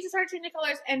 literally the leaves started changing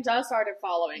colors and just started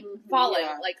falling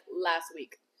Yeah. like last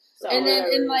week. So And then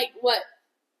in Literally. like what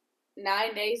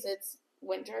 9 days it's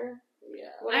winter.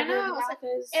 Yeah. Whatever know, the it's math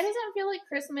is. it doesn't feel like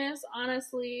Christmas,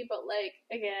 honestly. But like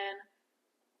again,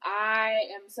 I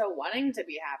am so wanting to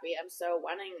be happy. I'm so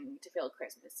wanting to feel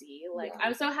Christmassy. Like Yeah.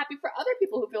 I'm so happy for other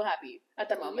people who feel happy at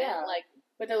the moment, Yeah. like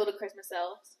with their little Christmas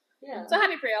selves. Yeah. So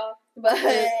happy for y'all. But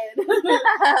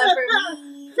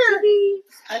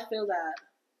I feel that.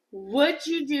 Would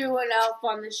you do an elf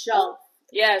on the shelf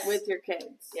yes, with your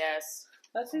kids? yes,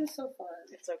 That seems so fun.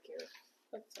 it's so cute.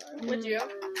 That's fun. Would you?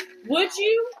 Would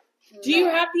you? Do you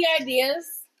have the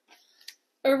ideas?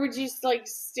 Or would you just like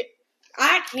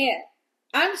I can't.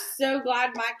 I'm so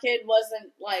glad my kid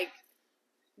wasn't like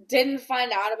didn't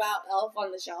find out about Elf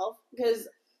on the Shelf because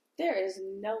there is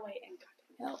no way in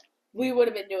no, we would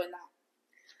have been doing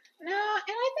that. No, and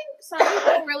I think some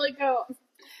people really go.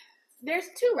 There's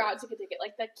two routes you could take it,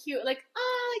 like the cute, like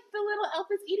the little elf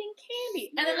is eating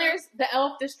candy, and then there's the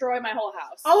elf destroy my whole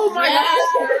house. Oh my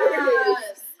god!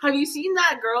 Yes. Have you seen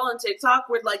that girl on TikTok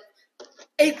where like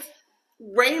it's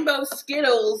rainbow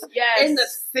Skittles Yes. in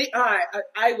the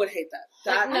I would hate that.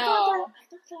 That No. I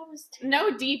thought that was No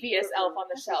devious elf on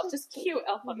the shelf, just cute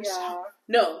elf on the shelf.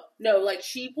 no, like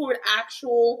she poured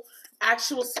actual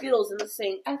Skittles in the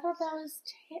sink. I thought that was.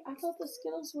 I thought the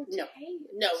Skittles were No. taste.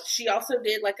 No, she also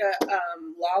did like a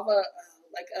lava,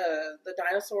 like the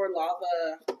dinosaur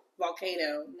lava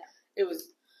volcano. No. It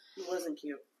wasn't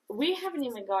cute. We haven't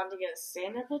even gone to get a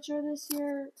Santa picture this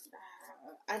year.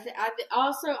 I do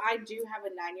have a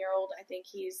 9-year-old. I think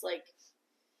he's like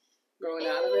Growing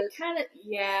out of it. kind of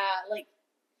like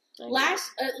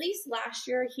at least last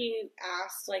year he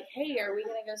asked like, "Hey, are we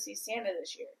gonna go see Santa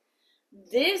this year?"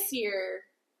 This year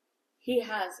he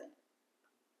hasn't,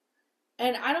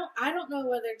 and I don't know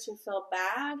whether to feel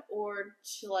bad or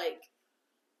to like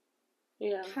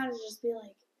Yeah. kind of just be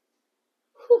like,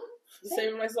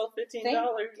 Saving myself $15. "Thank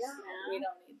God we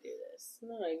don't need to do this."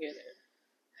 No, I get it.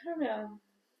 I don't know.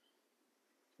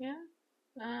 Yeah.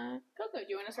 Coco, do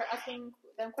you want to start asking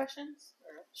them questions?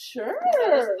 Sure.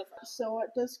 this is the first. So,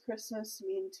 what does Christmas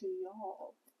mean to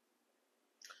y'all?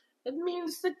 It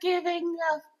means the giving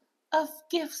of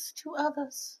gifts to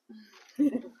others.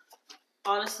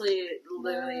 Honestly,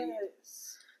 literally.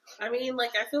 Nice. I mean,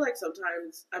 like, I feel like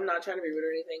sometimes, I'm not trying to be rude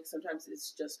or anything, sometimes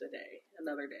it's just a day,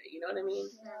 another day, you know what I mean?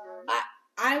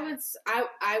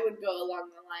 I would go along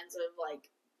the lines of like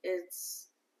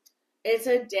it's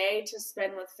a day to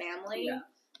spend with family, Yeah.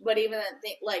 but even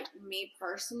like me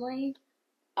personally,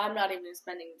 I'm not even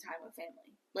spending time with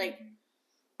family. Like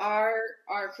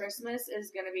our Christmas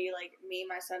is gonna be like me,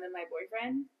 my son, and my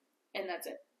boyfriend, and that's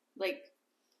it. Like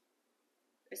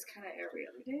it's kind of every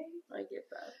other day. I get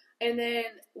that. And then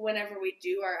whenever we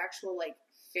do our actual like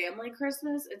family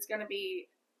Christmas, it's gonna be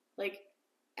like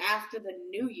after the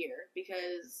new year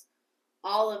because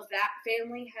all of that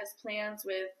family has plans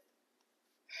with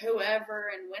whoever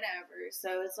and whenever.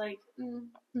 So it's like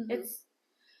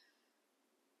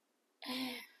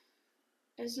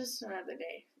it's just another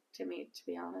day to me, to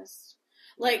be honest.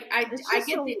 Like I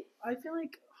feel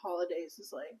like holidays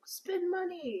is like spend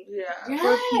money Yeah.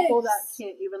 for people that Yes.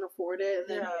 can't even afford it, and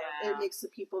then Yeah. it makes the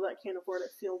people that can't afford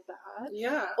it feel bad.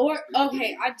 Yeah. Or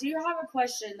okay, I do have a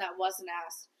question that wasn't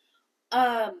asked.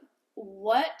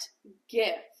 What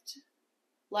gift,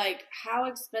 like how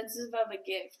expensive of a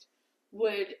gift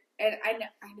would, and I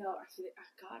know,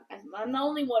 God, I'm the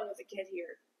only one with a kid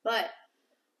here, but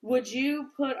would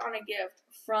you put on a gift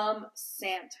from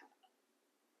Santa?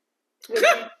 Would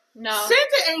you, No.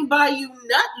 Santa ain't buy you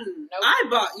nothing. Nope. I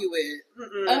bought you it.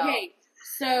 Mm-mm. okay,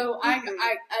 so I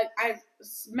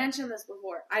mentioned this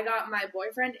before. I got my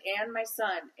boyfriend and my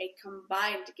son a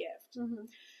combined gift. Mm-hmm.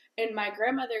 And my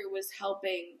grandmother was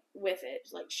helping with it.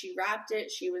 Like, she wrapped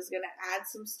it. She was going to add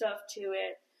some stuff to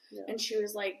it. Yeah. And she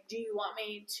was like, do you want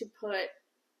me to put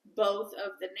both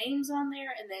of the names on there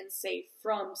and then say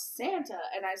from Santa?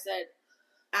 And I said,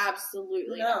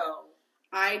 absolutely not. No.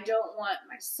 I don't want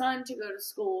my son to go to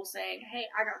school saying, hey,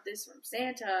 I got this from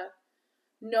Santa,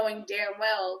 knowing damn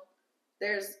well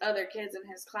there's other kids in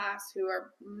his class who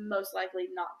are most likely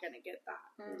not going to get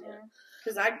that. Mhm.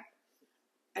 Because I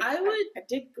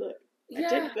did good. Yeah. I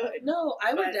did good. No,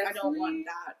 I would But definitely. I don't want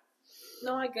that.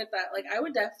 No, I get that. Like, I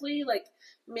would definitely, like,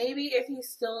 maybe if he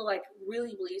still, like,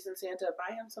 really believes in Santa,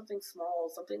 buy him something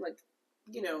small, something, like,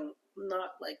 you know,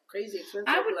 not, like, crazy expensive.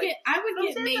 I would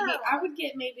from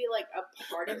get maybe like a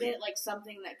part of it, like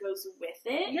something that goes with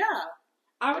it. Yeah.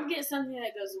 I would get something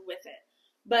that goes with it.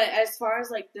 But as far as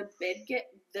like the big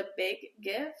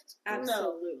gift,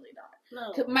 absolutely not.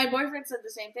 No. 'Cause my boyfriend said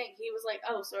the same thing. He was like,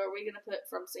 "Oh, so are we gonna put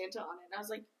from Santa on it?" And I was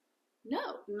like,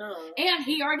 "No." No. And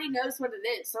he already knows what it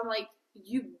is. So I'm like,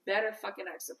 "You better fucking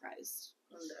act surprised."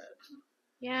 I'm dead.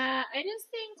 Yeah, I just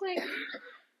think, like,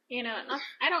 you know,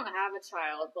 I don't have a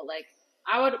child, but, like,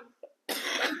 I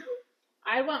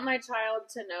want my child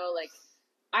to know, like,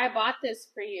 I bought this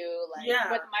for you, like,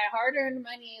 Yeah. with my hard-earned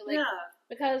money, like, Yeah.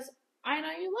 because I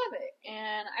know you love it,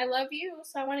 and I love you,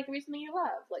 so I want to give you something you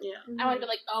love. Like, Yeah. I want to be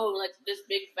like, oh, like, this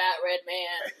big, fat, red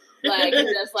man, like,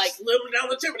 just, like, Living down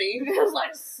the chimney. just,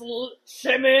 like,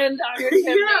 shimming down your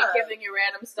chimney, Yeah. giving you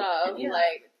random stuff. Yeah.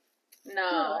 Like, No,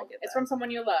 no, I get it's that. from someone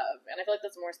you love, and I feel like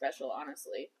that's more special,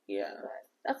 honestly. Yeah. But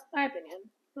that's my opinion.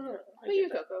 I What get you,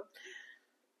 that. Coco?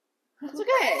 It's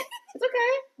okay. It's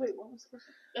okay. Wait, what was the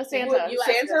question? A Santa. Would You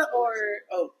asked Santa us. or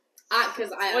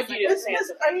Because I What'd asked you my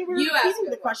do? I mean, we're You asked repeating me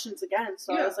the one. questions again,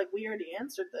 so I Yeah. was like, we already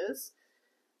answered this.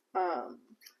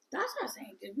 That's what I'm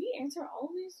saying. Did we answer all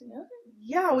of these together?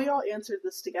 Yeah, we all answered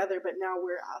this together, but now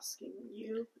we're asking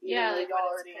you. Yeah, like y'all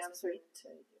what already does answered.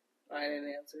 I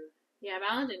didn't answer. Yeah,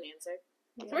 Valen didn't answer.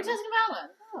 Yeah. So we're testing Valen.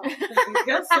 Oh. I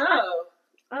guess so.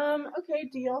 Okay,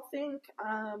 do y'all think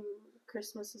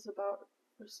Christmas is about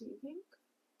receiving?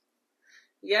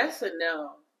 Yes and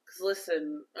no. Because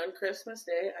listen, on Christmas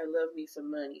Day, I love me some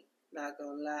money. Not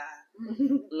gonna lie.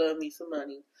 Love me some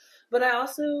money. But I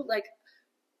also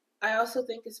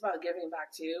think it's about giving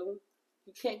back too.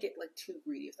 You can't get like too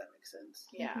greedy, if that makes sense.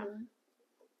 Yeah. Mhm.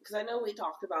 Because I know we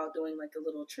talked about doing like a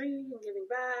little tree and giving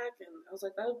back, and I was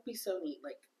like, that would be so neat.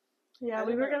 Like, Yeah, I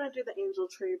we don't were know. gonna do the angel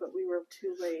tree, but we were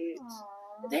too late.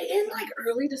 they end like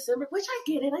early December, which I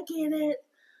get it.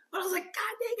 But I was like,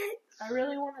 God dang it. I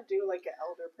really want to do like an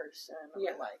elder person or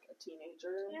Yeah. like a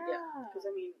teenager. Yeah. Because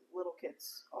I mean, little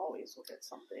kids always will get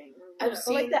something. I've But,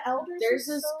 seen like the elders. There's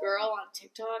are this so- girl on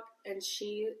TikTok, and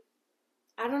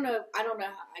I don't know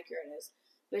how accurate it is,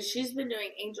 but she's been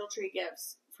doing angel tree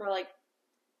gifts for like,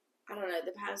 I don't know,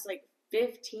 the past like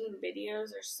 15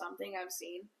 videos or something I've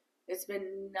seen. It's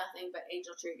been nothing but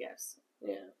angel tree gifts.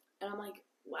 Yeah. And I'm like,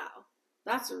 wow,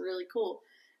 that's really cool.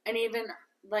 And even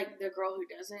like the girl who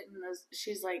does it,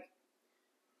 she's like,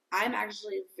 I'm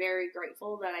actually very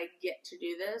grateful that I get to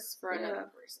do this for another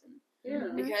person. Yeah.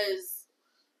 Because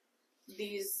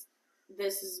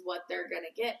this is what they're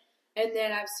gonna get. And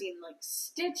then I've seen like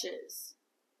stitches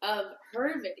of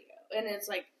her video, and it's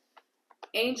like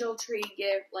angel tree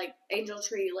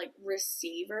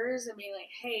receivers. I mean, like,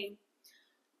 hey,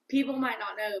 people might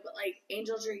not know, but like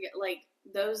angel tree, like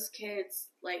those kids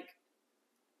like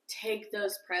take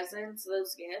those presents,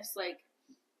 those gifts, like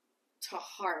to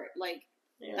heart. Like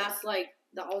Yeah. that's like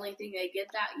the only thing they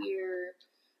get that year.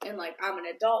 And like I'm an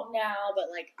adult now, but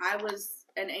like I was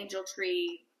an angel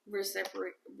tree recipient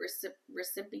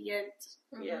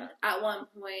Yeah. at one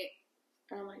point,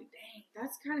 and I'm like, dang,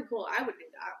 that's kind of cool. I would do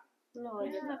that. No, I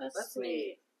Yeah, didn't. that's neat.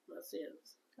 sweet. That's it.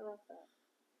 I love that.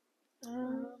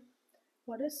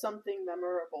 What is something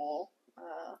memorable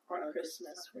on On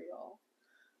Christmas for y'all?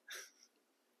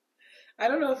 I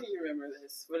don't know if you remember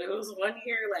this, but it was one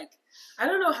year, like, I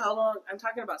don't know how long, I'm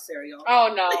talking about Sarah, y'all.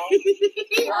 Oh no.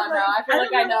 Oh no. I feel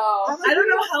like I know. I don't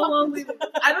know how long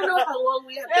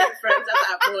we have been friends at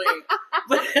that point,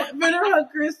 but around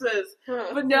Christmas.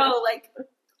 But no, like,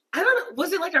 I don't know,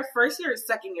 was it like our first year or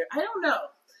second year? I don't know.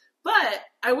 But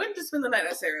I went to spend the night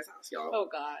at Sarah's house, y'all. Oh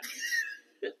god.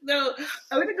 No,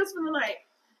 I went to go spend the night.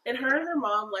 And her and her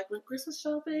mom, like, went Christmas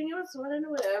shopping. It was fun and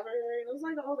whatever. And it was,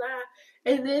 like, all that.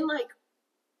 And then, like,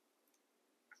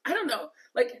 I don't know.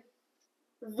 Like,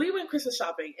 we went Christmas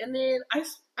shopping. And then I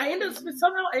ended up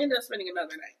spending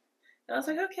another night. And I was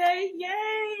like, okay,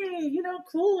 yay. You know,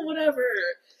 cool, whatever.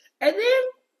 And then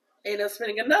I ended up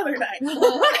spending another night. And then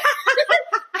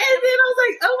I was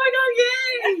like, oh, my God,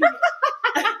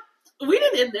 yay. We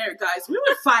didn't end there, guys. We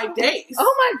went 5 days.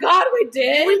 Oh my god, we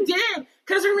did. We did.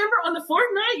 Because remember, on the fourth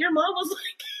night, your mom was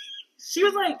like, she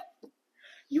was like,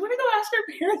 you want to go ask your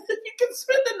parents if you can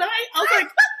spend the night? I was like,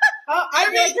 I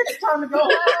mean, it's time to go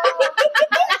home.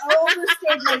 I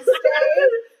overstayed my stay.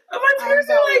 and my parents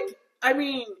are like, I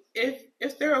mean,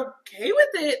 if they're okay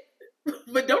with it,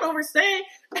 but don't overstay.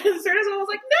 And Sarah's mom was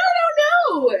like,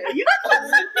 no. You don't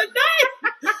spend the night.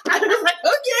 I was like,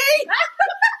 okay.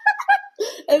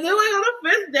 And then, like, on the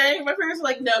fifth day, my parents were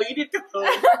like, no, you need to come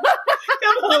home.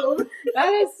 Come home.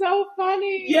 That is so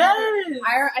funny. Yes.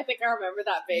 I think I remember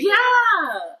that baby.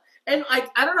 Yeah. And, like,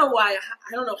 I don't know why,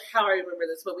 I don't know how I remember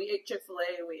this, but we ate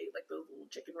Chick-fil-A and we ate, like, those little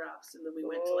chicken wraps, and then we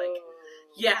went to, like,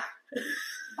 yeah.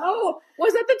 Oh,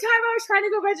 was that the time I was trying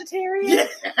to go vegetarian?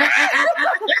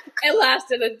 It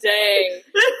lasted a day.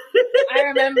 I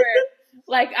remember,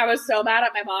 like, I was so mad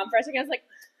at my mom for a second. I was like,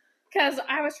 because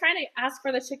I was trying to ask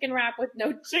for the chicken wrap with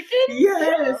no chicken.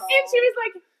 Yes. And she was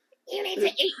like, you need to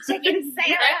eat chicken,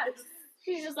 Sarah.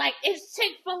 She's just like, it's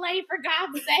Chick-fil-A for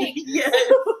God's sake. Yes.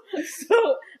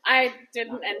 So I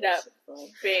didn't end up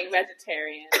being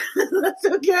vegetarian. That's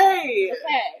okay.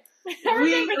 Okay. I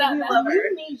remember that. we now. love her.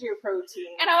 You need your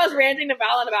protein. And I was ranting to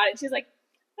Valen about it, and she's like,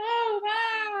 oh,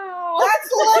 wow. That's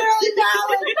literally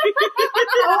valid.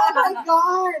 Oh my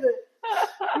god.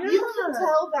 You can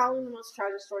tell Valen the most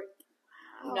tragic story.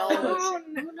 No Oh,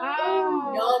 emotion.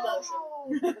 no. No emotion.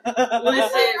 Listen,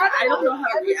 I don't know how to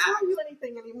I don't react. tell you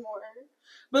anything anymore.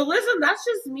 But listen, that's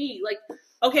just me. Like,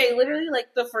 okay, literally,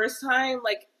 like, the first time,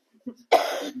 like,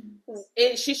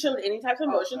 she showed any type of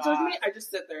emotion towards me, I just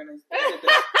sit there and I did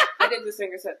this. I did this thing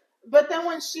and said, But then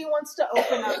when she wants to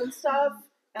open up and stuff,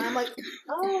 and I'm like,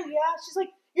 oh yeah, she's like,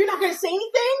 you're not gonna say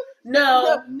anything?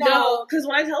 no. No. Because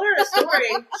when I tell her a story,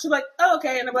 she's like, oh,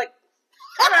 okay. And I'm like,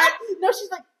 all right. No, she's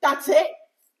like, that's it.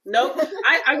 Nope.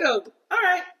 I go, all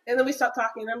right. And then we stop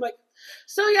talking. And I'm like,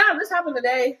 so yeah, this happened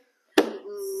today.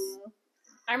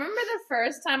 I remember the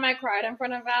first time I cried in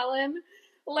front of Alan.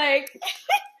 Like, she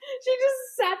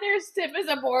just sat there stiff as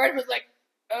a board and was like,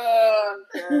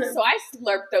 so I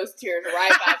slurped those tears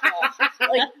right back up.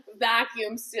 Like,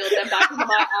 vacuum sealed them back into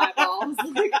my eyeballs.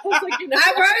 Like, I was like,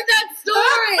 I've heard that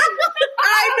story.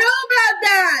 I know about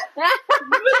that.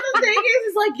 But the thing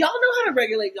is like, y'all know how to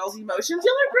regulate y'all's emotions.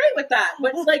 Y'all are great with that.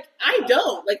 But it's like, I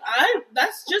don't. Like,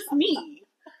 that's just me.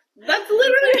 That's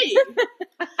literally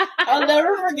me. I'll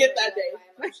never forget that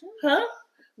day. Huh?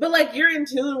 But like, you're in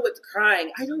tune with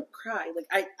crying. I don't cry. Like,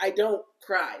 I don't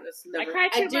cry. That's never. I cry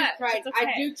too I do much. cry. It's okay.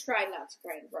 I do try not to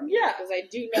cry in front of Yeah. because I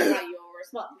do know how you will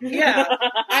respond. Yeah.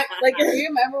 Like, do you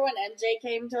remember when MJ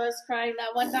came to us crying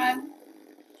that one time?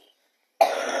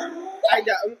 I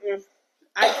don't.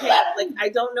 I can't. Like, I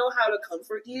don't know how to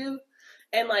comfort you,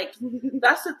 and like,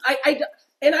 that's the,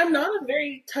 and I'm not a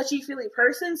very touchy feely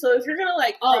person. So if you're gonna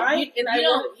like cry, you and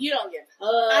don't give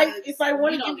hugs. if I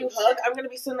want to You give don't you a give hug, I'm gonna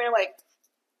be sitting there like,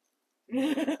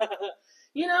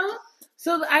 you know.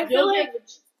 So I feel like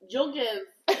You'll give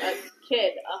a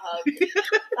kid a hug.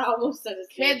 I almost said his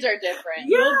Kids are different.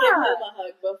 Yeah. You'll give him a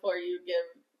hug before you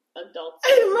give adults.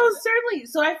 most certainly.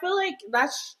 So I feel like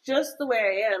that's just the way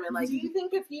I am, and like, Do you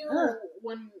think if you, Ugh.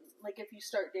 if you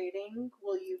start dating,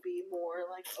 will you be more,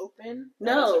 like, open?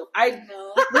 no, I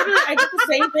No. literally I did the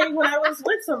same thing when I was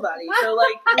with somebody. So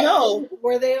like, no,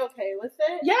 Were they okay with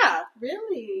it? yeah,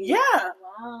 Really? yeah,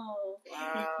 Wow.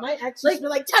 Wow. My ex used to be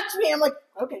like, touch me. I'm like,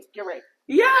 okay, you're right.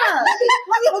 yeah. Let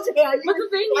me hold your hand. But the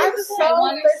thing I'm is, so I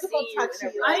want to see physical you in touchy. a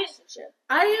relationship.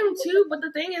 I am too, but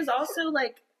the thing is also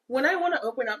like, when I want to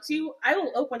open up to you, I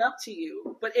will open up to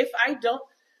you. But if I don't,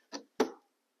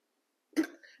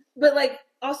 but like,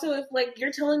 also if like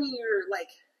you're telling me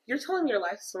you're telling your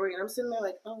life story, and I'm sitting there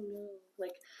like, oh no,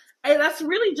 like, that's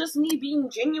really just me being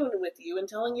genuine with you and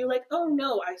telling you like, oh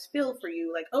no, I feel for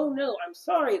you, like, oh no, I'm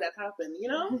sorry that happened, you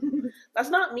know? That's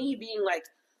not me being like,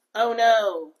 oh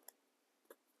no.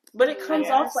 But it comes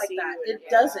Yeah, off like see that. you It in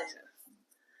doesn't.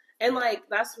 And like,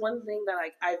 that's one thing that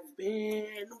like I've been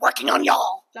working on,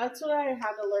 y'all. That's what I had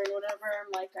to learn whenever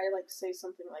I'm like, I like say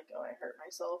something like, oh, I hurt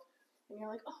myself. And you're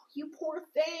like, oh, you poor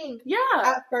thing. Yeah.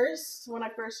 At first, when I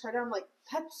first heard it, I'm like,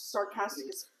 that's sarcastic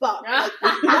as fuck. Like,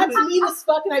 that's mean as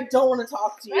fuck, and I don't want to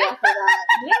talk to you after that.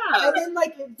 Yeah.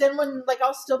 And then when, like,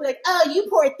 I'll still be like, oh, you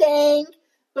poor thing.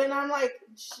 But I'm like,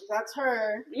 that's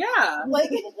her. Yeah. Like,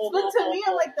 but to me,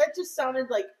 I'm like, that just sounded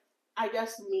like, I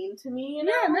guess, mean to me, you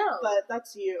know? Yeah, no. But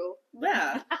that's you.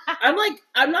 Yeah. I'm like,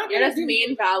 I'm not You're gonna just do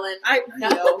mean, Fallon. I No.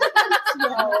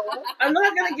 no. I'm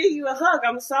not gonna give you a hug.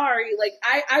 I'm sorry. Like,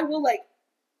 I will like.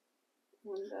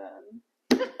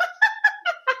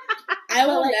 I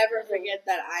will like- never forget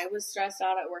that I was stressed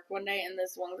out at work one day, and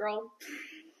this one girl.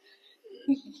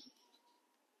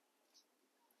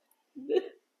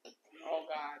 Oh,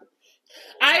 God.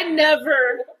 I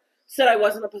never said I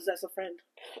wasn't a possessive friend.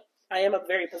 I am a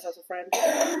very possessive friend.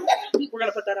 We're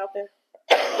gonna put that out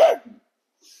there.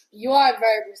 You are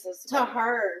very persistent. To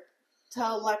her. To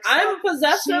Alexa. I'm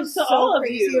possessive She's to so all of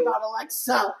crazy you. about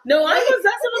Alexa. No, I'm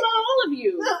possessive about all of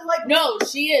you. Like, No,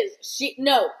 she is.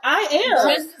 I am.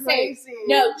 Just the same. crazy.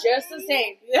 No, just the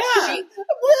same. Yeah. She,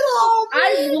 little.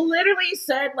 I literally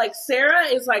said like Sarah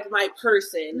is like my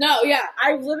person. no, yeah.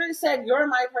 I literally said you're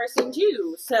my person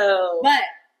too. So But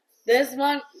this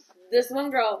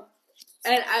one girl,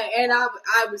 and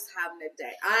I was having a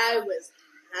day. I was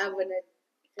having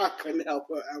I couldn't help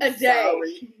it. I'm A day.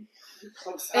 sorry.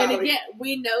 I'm sorry. and again,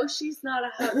 we know she's not a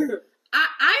hugger.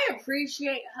 I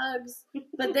appreciate hugs,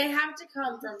 but they have to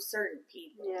come from certain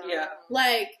people. Yeah.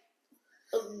 Like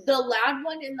the loud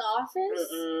one in the office.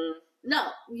 Mm-mm. No,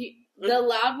 the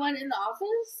loud one in the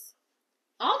office.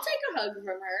 I'll take a hug from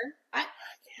her. I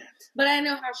can't. but I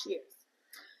know how she is.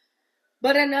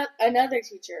 But another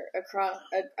teacher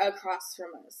across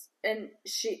from us, and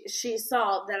she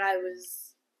saw that I was,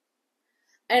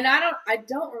 and I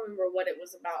don't remember what it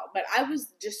was about, but I was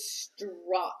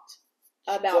distraught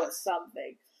about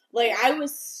something. Like I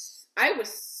was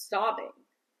sobbing.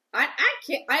 I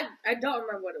don't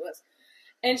remember what it was.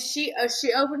 And she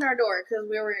opened our door because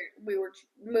we were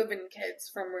moving kids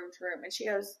from room to room, and she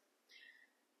goes,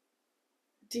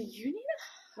 "Do you need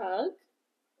a hug?"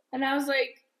 And I was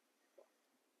like,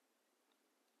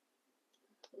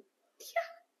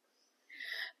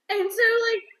 "Yeah." And so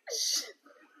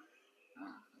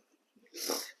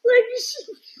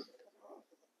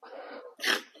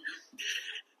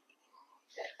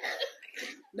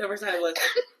Never said it was.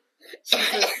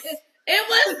 Jesus. it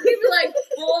wasn't even like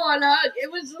full on hug.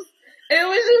 It was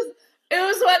just It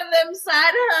was one of them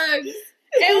side hugs.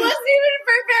 It wasn't even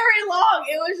for very long.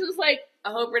 It was just like,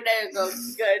 I hope her day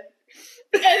goes good.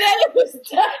 And then it was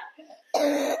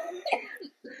done.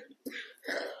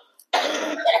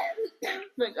 Oh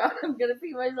my god, I'm gonna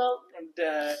pee myself. I'm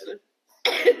dead.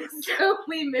 So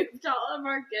we moved all of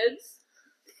our kids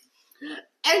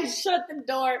and shut the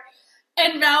door.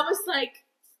 And Val was like,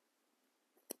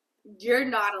 you're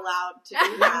not allowed to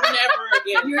do that.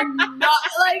 Never again. You're not,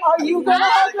 like, Are you gonna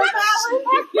hug her, Valen?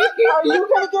 Are you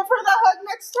gonna give her the hug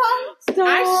next time?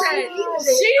 I said,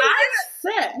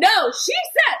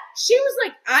 she was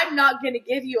like, I'm not gonna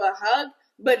give you a hug,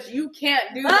 but you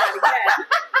can't do that again.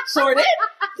 Sort it.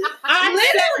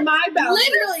 I set my boundaries.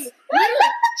 Literally,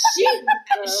 she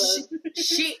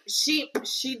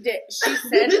did. She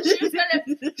said that she was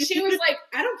gonna. She was like,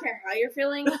 I don't care how you're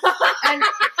feeling, and,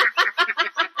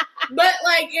 but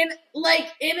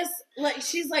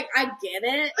she's like, I get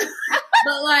it,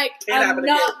 but like, Can't I'm happen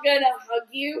not gonna hug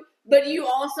you, but you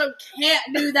also can't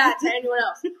do that to anyone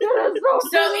else.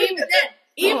 So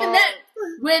even then,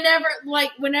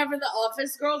 whenever the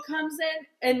office girl comes in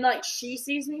and like she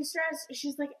sees me stressed,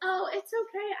 she's like, "Oh, it's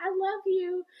okay. I love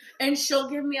you," and she'll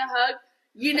give me a hug.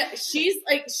 You know, she's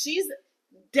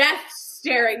death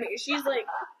staring me. She's like,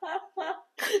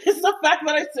 It's the fact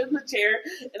that I sit in the chair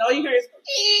and all you hear is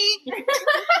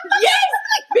yes,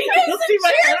 because you'll the see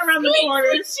my chair head around the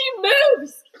squeaks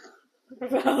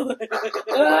when she moves.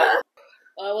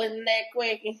 I wasn't that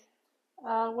quick.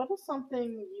 What is something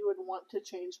you would want to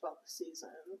change about the season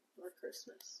or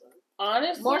Christmas? So.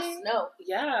 Honestly, More snow.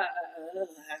 Yeah.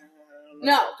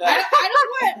 No, I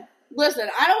don't want. Listen,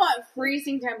 I don't want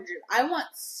freezing temperatures. I want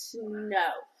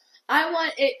snow. I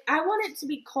want it to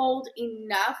be cold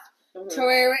enough to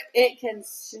where it can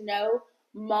snow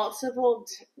multiple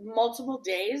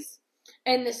days,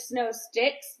 and the snow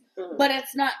sticks. But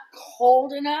it's not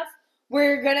cold enough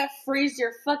where you're gonna freeze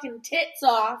your fucking tits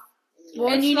off. Well,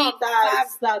 And it's you not need that.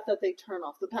 It's that they turn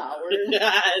off the power.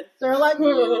 They're like,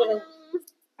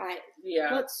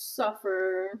 Yeah. let's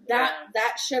suffer. That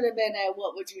should have been a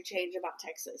what would you change about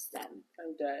Texas then?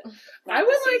 I'm dead. Not I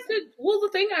would the like season. to. Well, the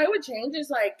thing I would change is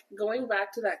like going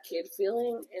back to that kid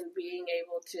feeling and being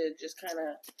able to just kind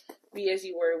of be as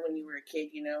you were when you were a kid.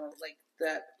 You know, like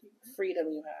that freedom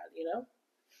you had. You know.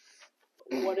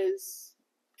 What is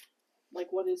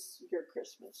your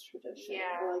Christmas tradition?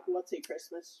 Yeah. Or, like, what's a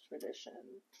Christmas tradition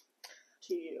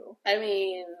to you? I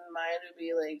mean, mine would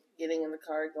be like getting in the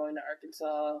car, going to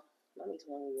Arkansas. Let me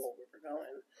tell you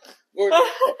where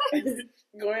we're going.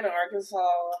 Going to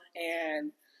Arkansas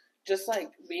and just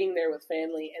like being there with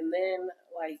family, and then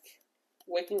like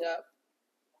waking up.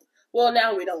 Well,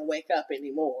 now we don't wake up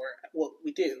anymore. Well,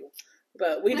 we do,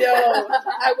 but we don't.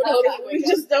 I would hope you We would.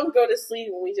 just don't go to sleep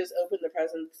when we just open the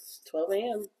presents 12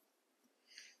 a.m.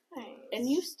 And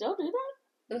you still do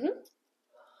that?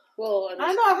 Well,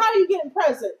 I know how you getting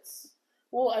presents.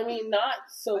 Well, I mean, not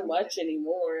so much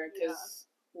anymore because,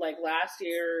 like, last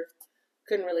year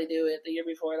couldn't really do it. The year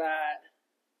before that,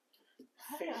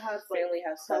 I haven't had like family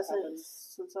has stuff happen.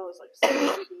 presents since I was like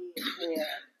 17. Yeah,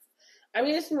 I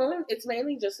mean, it's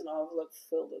mainly just an envelope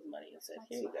filled with money and said,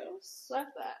 "Here you go." Love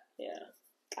that. Yeah,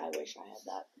 I wish I had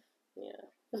that.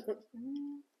 yeah.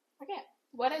 Okay.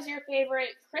 What is your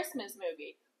favorite Christmas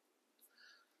movie?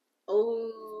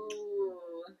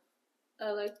 Oh,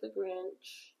 I like The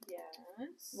Grinch.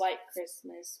 Yes. White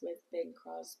Christmas with Bing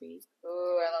Crosby.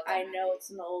 Oh, I love that. I know it's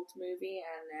an old movie,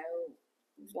 and I know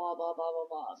blah, blah, blah, blah,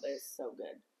 blah, but it's so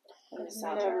good. And the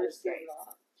I've soundtrack never is seen great.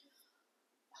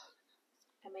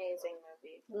 Amazing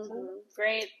movie. Mm-hmm.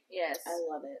 Great. Yes. I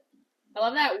love it. I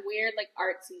love that weird, like,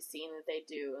 artsy scene that they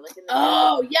do. Like in the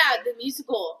Oh, yeah, the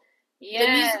musical. yes.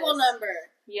 The musical number.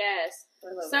 Yes.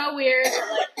 I love So weird.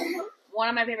 But, like, one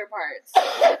of my favorite parts.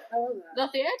 that. I love that. The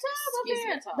theater? Excuse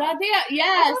me. The theater. The theater.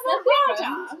 Yes, the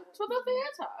theater. To the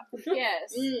theater.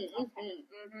 Yes. Mm-hmm.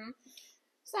 Mm-hmm.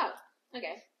 So,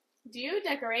 okay. Do you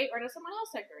decorate or does someone else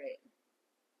decorate?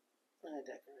 I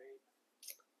decorate.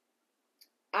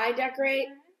 I decorate.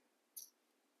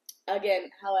 Again,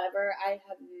 however, I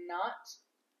have not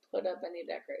put up any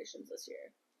decorations this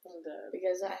year I'm dead.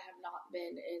 because I have not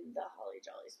been in the holly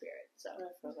jolly spirit. So, I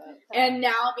feel that. and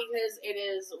now because it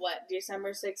is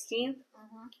December 16th,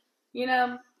 you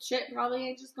know, shit probably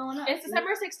ain't just going up. It's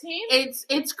December 16th?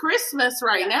 It's Christmas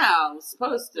right now. It's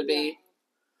supposed to be.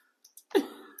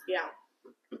 Yeah.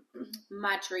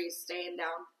 My tree's staying down.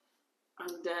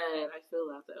 I'm dead. I feel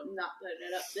that though. I'm not putting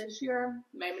it up this year.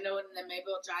 Maybe no, and then maybe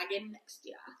we'll try again next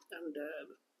year. I'm dead.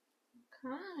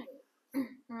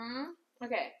 Okay.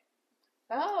 Okay.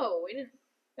 Oh,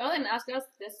 y'all didn't ask us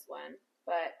this one,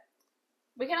 but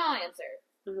we can all answer.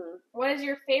 Mm-hmm. What is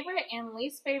your favorite and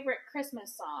least favorite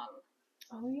Christmas song?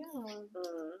 Oh yeah.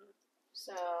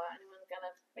 So, anyone got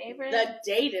a favorite? The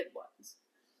dated ones.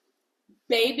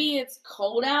 Baby, it's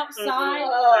cold outside.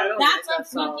 I don't That's like a that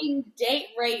song. fucking date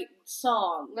rape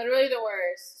song. Literally the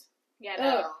worst. Yeah,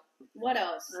 no. Ugh. What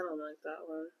else? I don't like that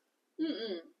one.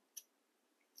 Mm-mm.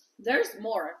 There's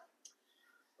more.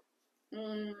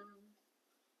 Mm.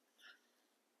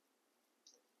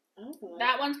 I don't like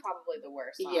That one's probably the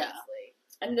worst, honestly. Yeah.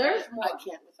 And there's more. I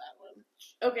can't with that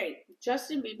one. Okay,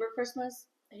 Justin Bieber Christmas,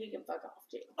 he can fuck off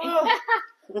too.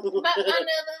 But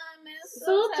under the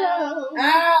mistletoe.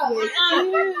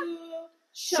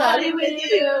 Shawty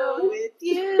with you. With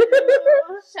you.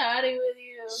 Shawty with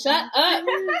you. Shut up.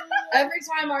 Every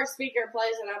time our speaker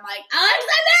plays it, I'm like,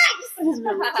 Alexa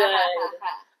I'm next! dead.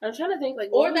 I'm trying to think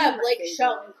like Or what that was my Blake favorite?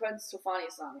 Shelton Gwen Stefani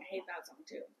song. I hate that song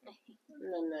too.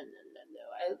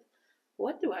 No.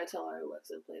 What do I tell our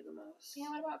Alexa to play the most? Yeah,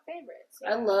 what about favorites?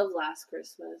 I love Last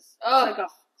Christmas. Oh. It's like a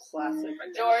classic. Right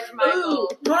there. George Michael.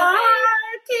 Party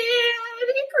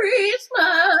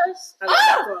Christmas. I love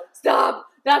that song. Stop!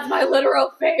 That's my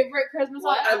literal favorite Christmas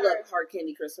song I ever. love Hard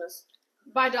Candy Christmas.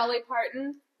 By Dolly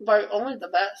Parton. But only the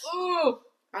best. Ooh!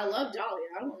 I love Dolly.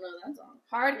 I don't know that song.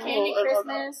 Hard Candy Oh, I love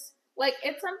Christmas. Like,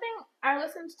 it's something I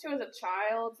listened to as a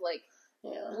child. Like,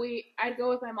 Yeah. I'd go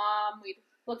with my mom. We'd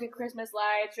look at Christmas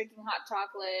lights, drinking hot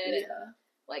chocolate. And, Yeah.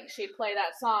 like, she'd play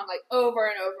that song, like, over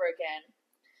and over again.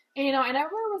 And, you know, I never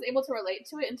was able to relate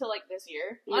to it until, like, this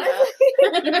year. Honestly.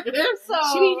 So,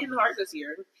 She be hitting hard this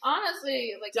year.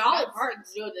 honestly, like, Dolly that's-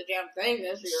 Parton's doing the damn thing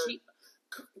this year.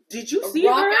 Did you A see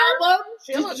rock her? album?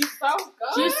 She Did looks you- so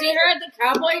good. Did you see her at the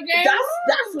Cowboy game?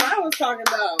 That's what I was talking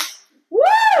about. Woo!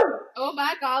 Oh,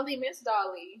 my golly, Miss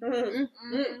Dolly. Mhm.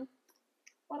 Mm-hmm.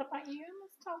 What about you,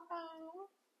 Miss Toto?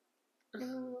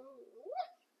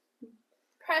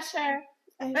 Pressure.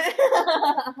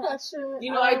 Pressure.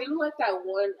 You know, I do like that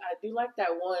one.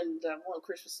 That one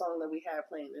Christmas song that we had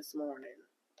playing this morning.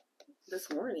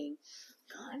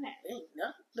 God dang,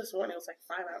 not this morning. It was like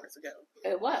 5 hours ago.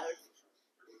 It was.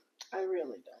 I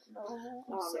really don't know.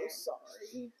 I'm Oh, so man. sorry.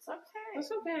 It's okay.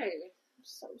 That's okay. I'm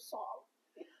so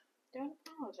sorry. Don't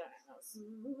apologize.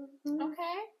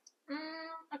 Okay.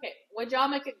 Okay. Would y'all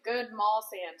make a good mall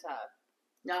Santa?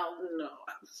 No. No,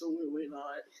 absolutely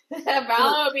not.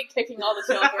 Vala would be kicking all the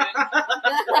children.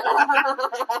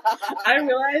 I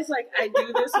realize, like, I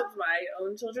do this with my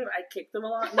own children. I kick them a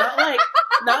lot. Not like,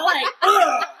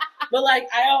 ugh! But, like,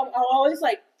 I'm always,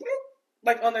 like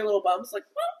on their little bumps, like,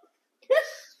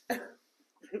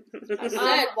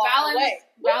 Walk away.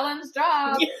 Valen's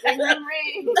job. Yeah. Ring, ring,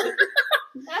 ring.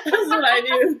 that's what I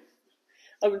do.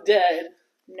 I'm dead.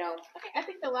 No. Okay, I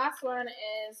think the last one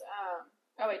is,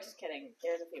 oh wait, just kidding.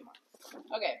 There's a few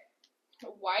more. Okay.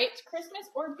 White Christmas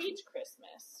or beach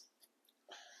Christmas?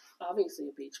 Obviously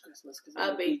a beach Christmas, because A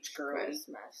I'm a beach beach girl.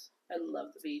 Christmas. I love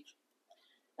the beach.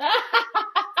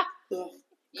 you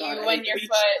God, I when hate your the beach.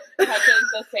 foot touches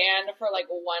the sand for like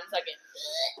 1 second.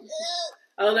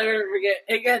 I'll never forget.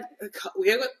 Again,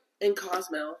 we were in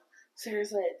Cozumel. Sarah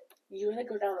said, "You want to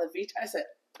go down to the beach?" I said,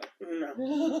 "No."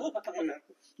 No.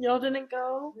 Y'all didn't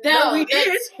go? No, we the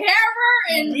did.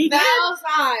 terror in We did. Val's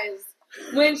eyes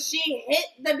when she hit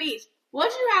the beach.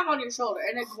 What'd you have on your shoulder?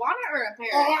 An iguana or a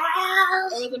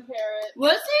parrot? It was a parrot.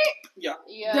 Was it? Yeah.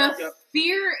 Yeah. The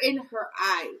fear in her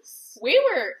eyes. We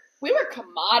were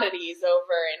commodities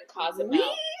over in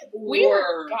Cozumel. We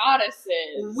were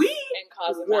goddesses We in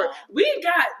Cozumel. We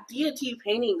got deity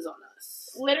paintings on us.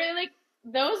 Literally, like,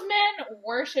 those men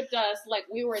worshipped us like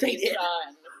we were They the did.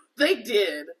 sun. They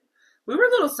did. We were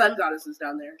little sun goddesses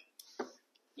down there.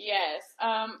 Yes.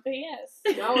 But yes.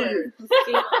 Y'all were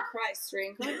female Christ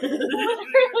reincarnated.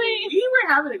 Literally. We were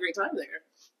having a great time there.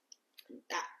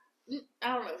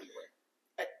 I don't know if you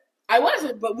were. I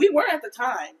wasn't, but we were at the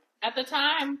time. At the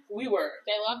time, We were.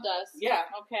 they loved us. Yeah.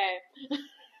 Okay.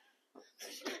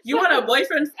 You want a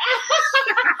boyfriend?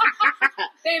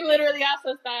 They literally asked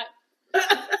us that.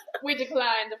 We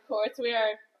declined, of course. We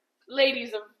are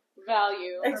ladies of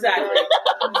value. Exactly.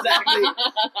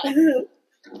 Exactly.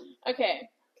 Okay.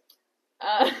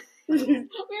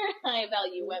 We're high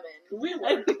value women. We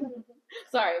were.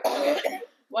 Sorry. Okay.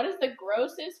 What is the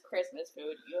grossest Christmas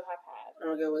food you have had? I'm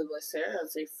gonna go with Sarah and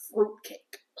say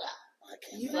fruitcake.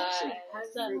 You've Lies. actually had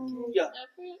fruitcake. Yeah.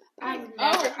 I've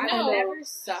no. never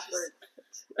suffered.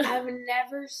 I've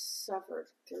never suffered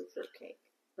through fruitcake.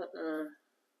 I'm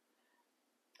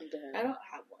dead. I don't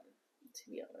have one, to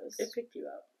be honest. It picked you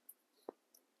up.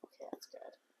 Okay, that's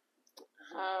good.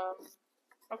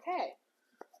 Okay.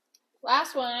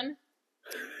 Last one.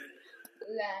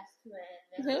 Last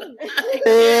one.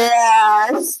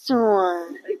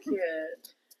 I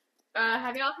can't.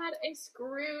 Have y'all had a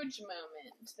Scrooge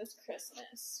moment this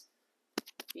Christmas?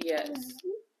 Yes.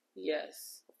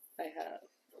 Yes, I have.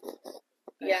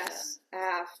 Yes, I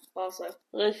have. Also.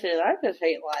 Listen, I just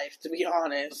hate life, to be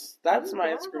honest. That's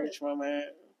my Scrooge moment.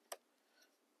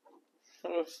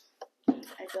 Ugh.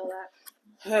 I feel that.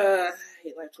 I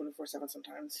hate life 24/7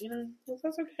 sometimes,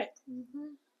 that's okay.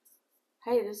 Mm-hmm.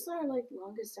 Hey, this is our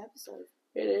longest episode.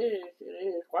 It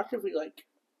is. Watch if we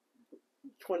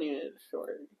 20 minutes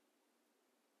short.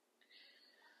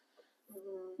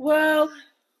 Well,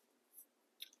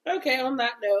 okay, on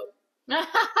that note.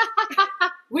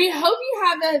 We hope you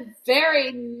have a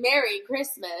very Merry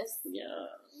Christmas. Yeah.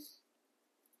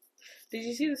 Did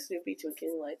you see the Snoopy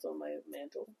twinkling lights on my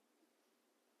mantle?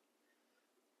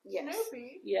 Yes.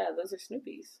 Snoopy. Yeah, those are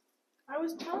Snoopy's. I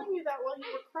was telling you that while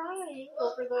you were crying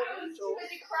over the angel.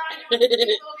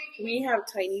 We have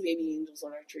tiny baby angels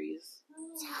on our trees.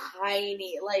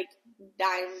 Tiny,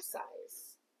 dime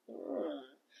size.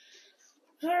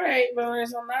 All right,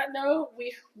 boners. On that note,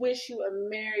 we wish you a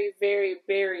merry, very,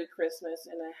 very Christmas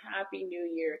and a happy New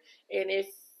Year. And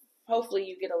hopefully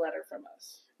you get a letter from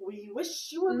us. We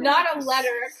wish you a Not a letter,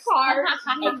 a card. A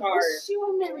card. Wish you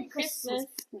a Merry Christmas.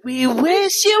 We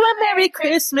wish you a Merry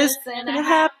Christmas and and a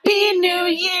Happy New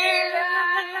Year.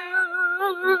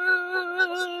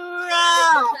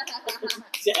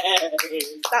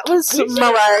 That was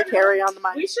Mariah Carey on the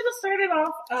mic. We should have started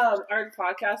off our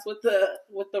podcast with the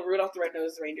Rudolph the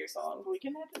Red-Nosed Reindeer song. We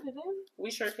can edit it in.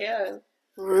 We sure can.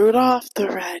 Rudolph the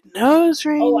Red-Nosed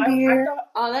Reindeer.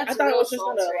 That's I thought it real was just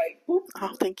gonna sultry. boop.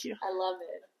 Oh, thank you. I love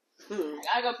it.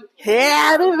 I gotta go poop. He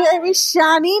had a very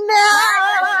shiny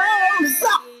nose.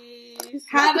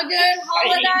 Have a good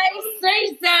holiday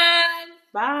season.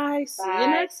 Bye. See Bye. you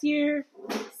next year.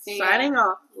 See ya. Signing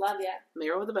off. Love ya.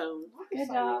 Mayor with a bone. Good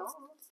job.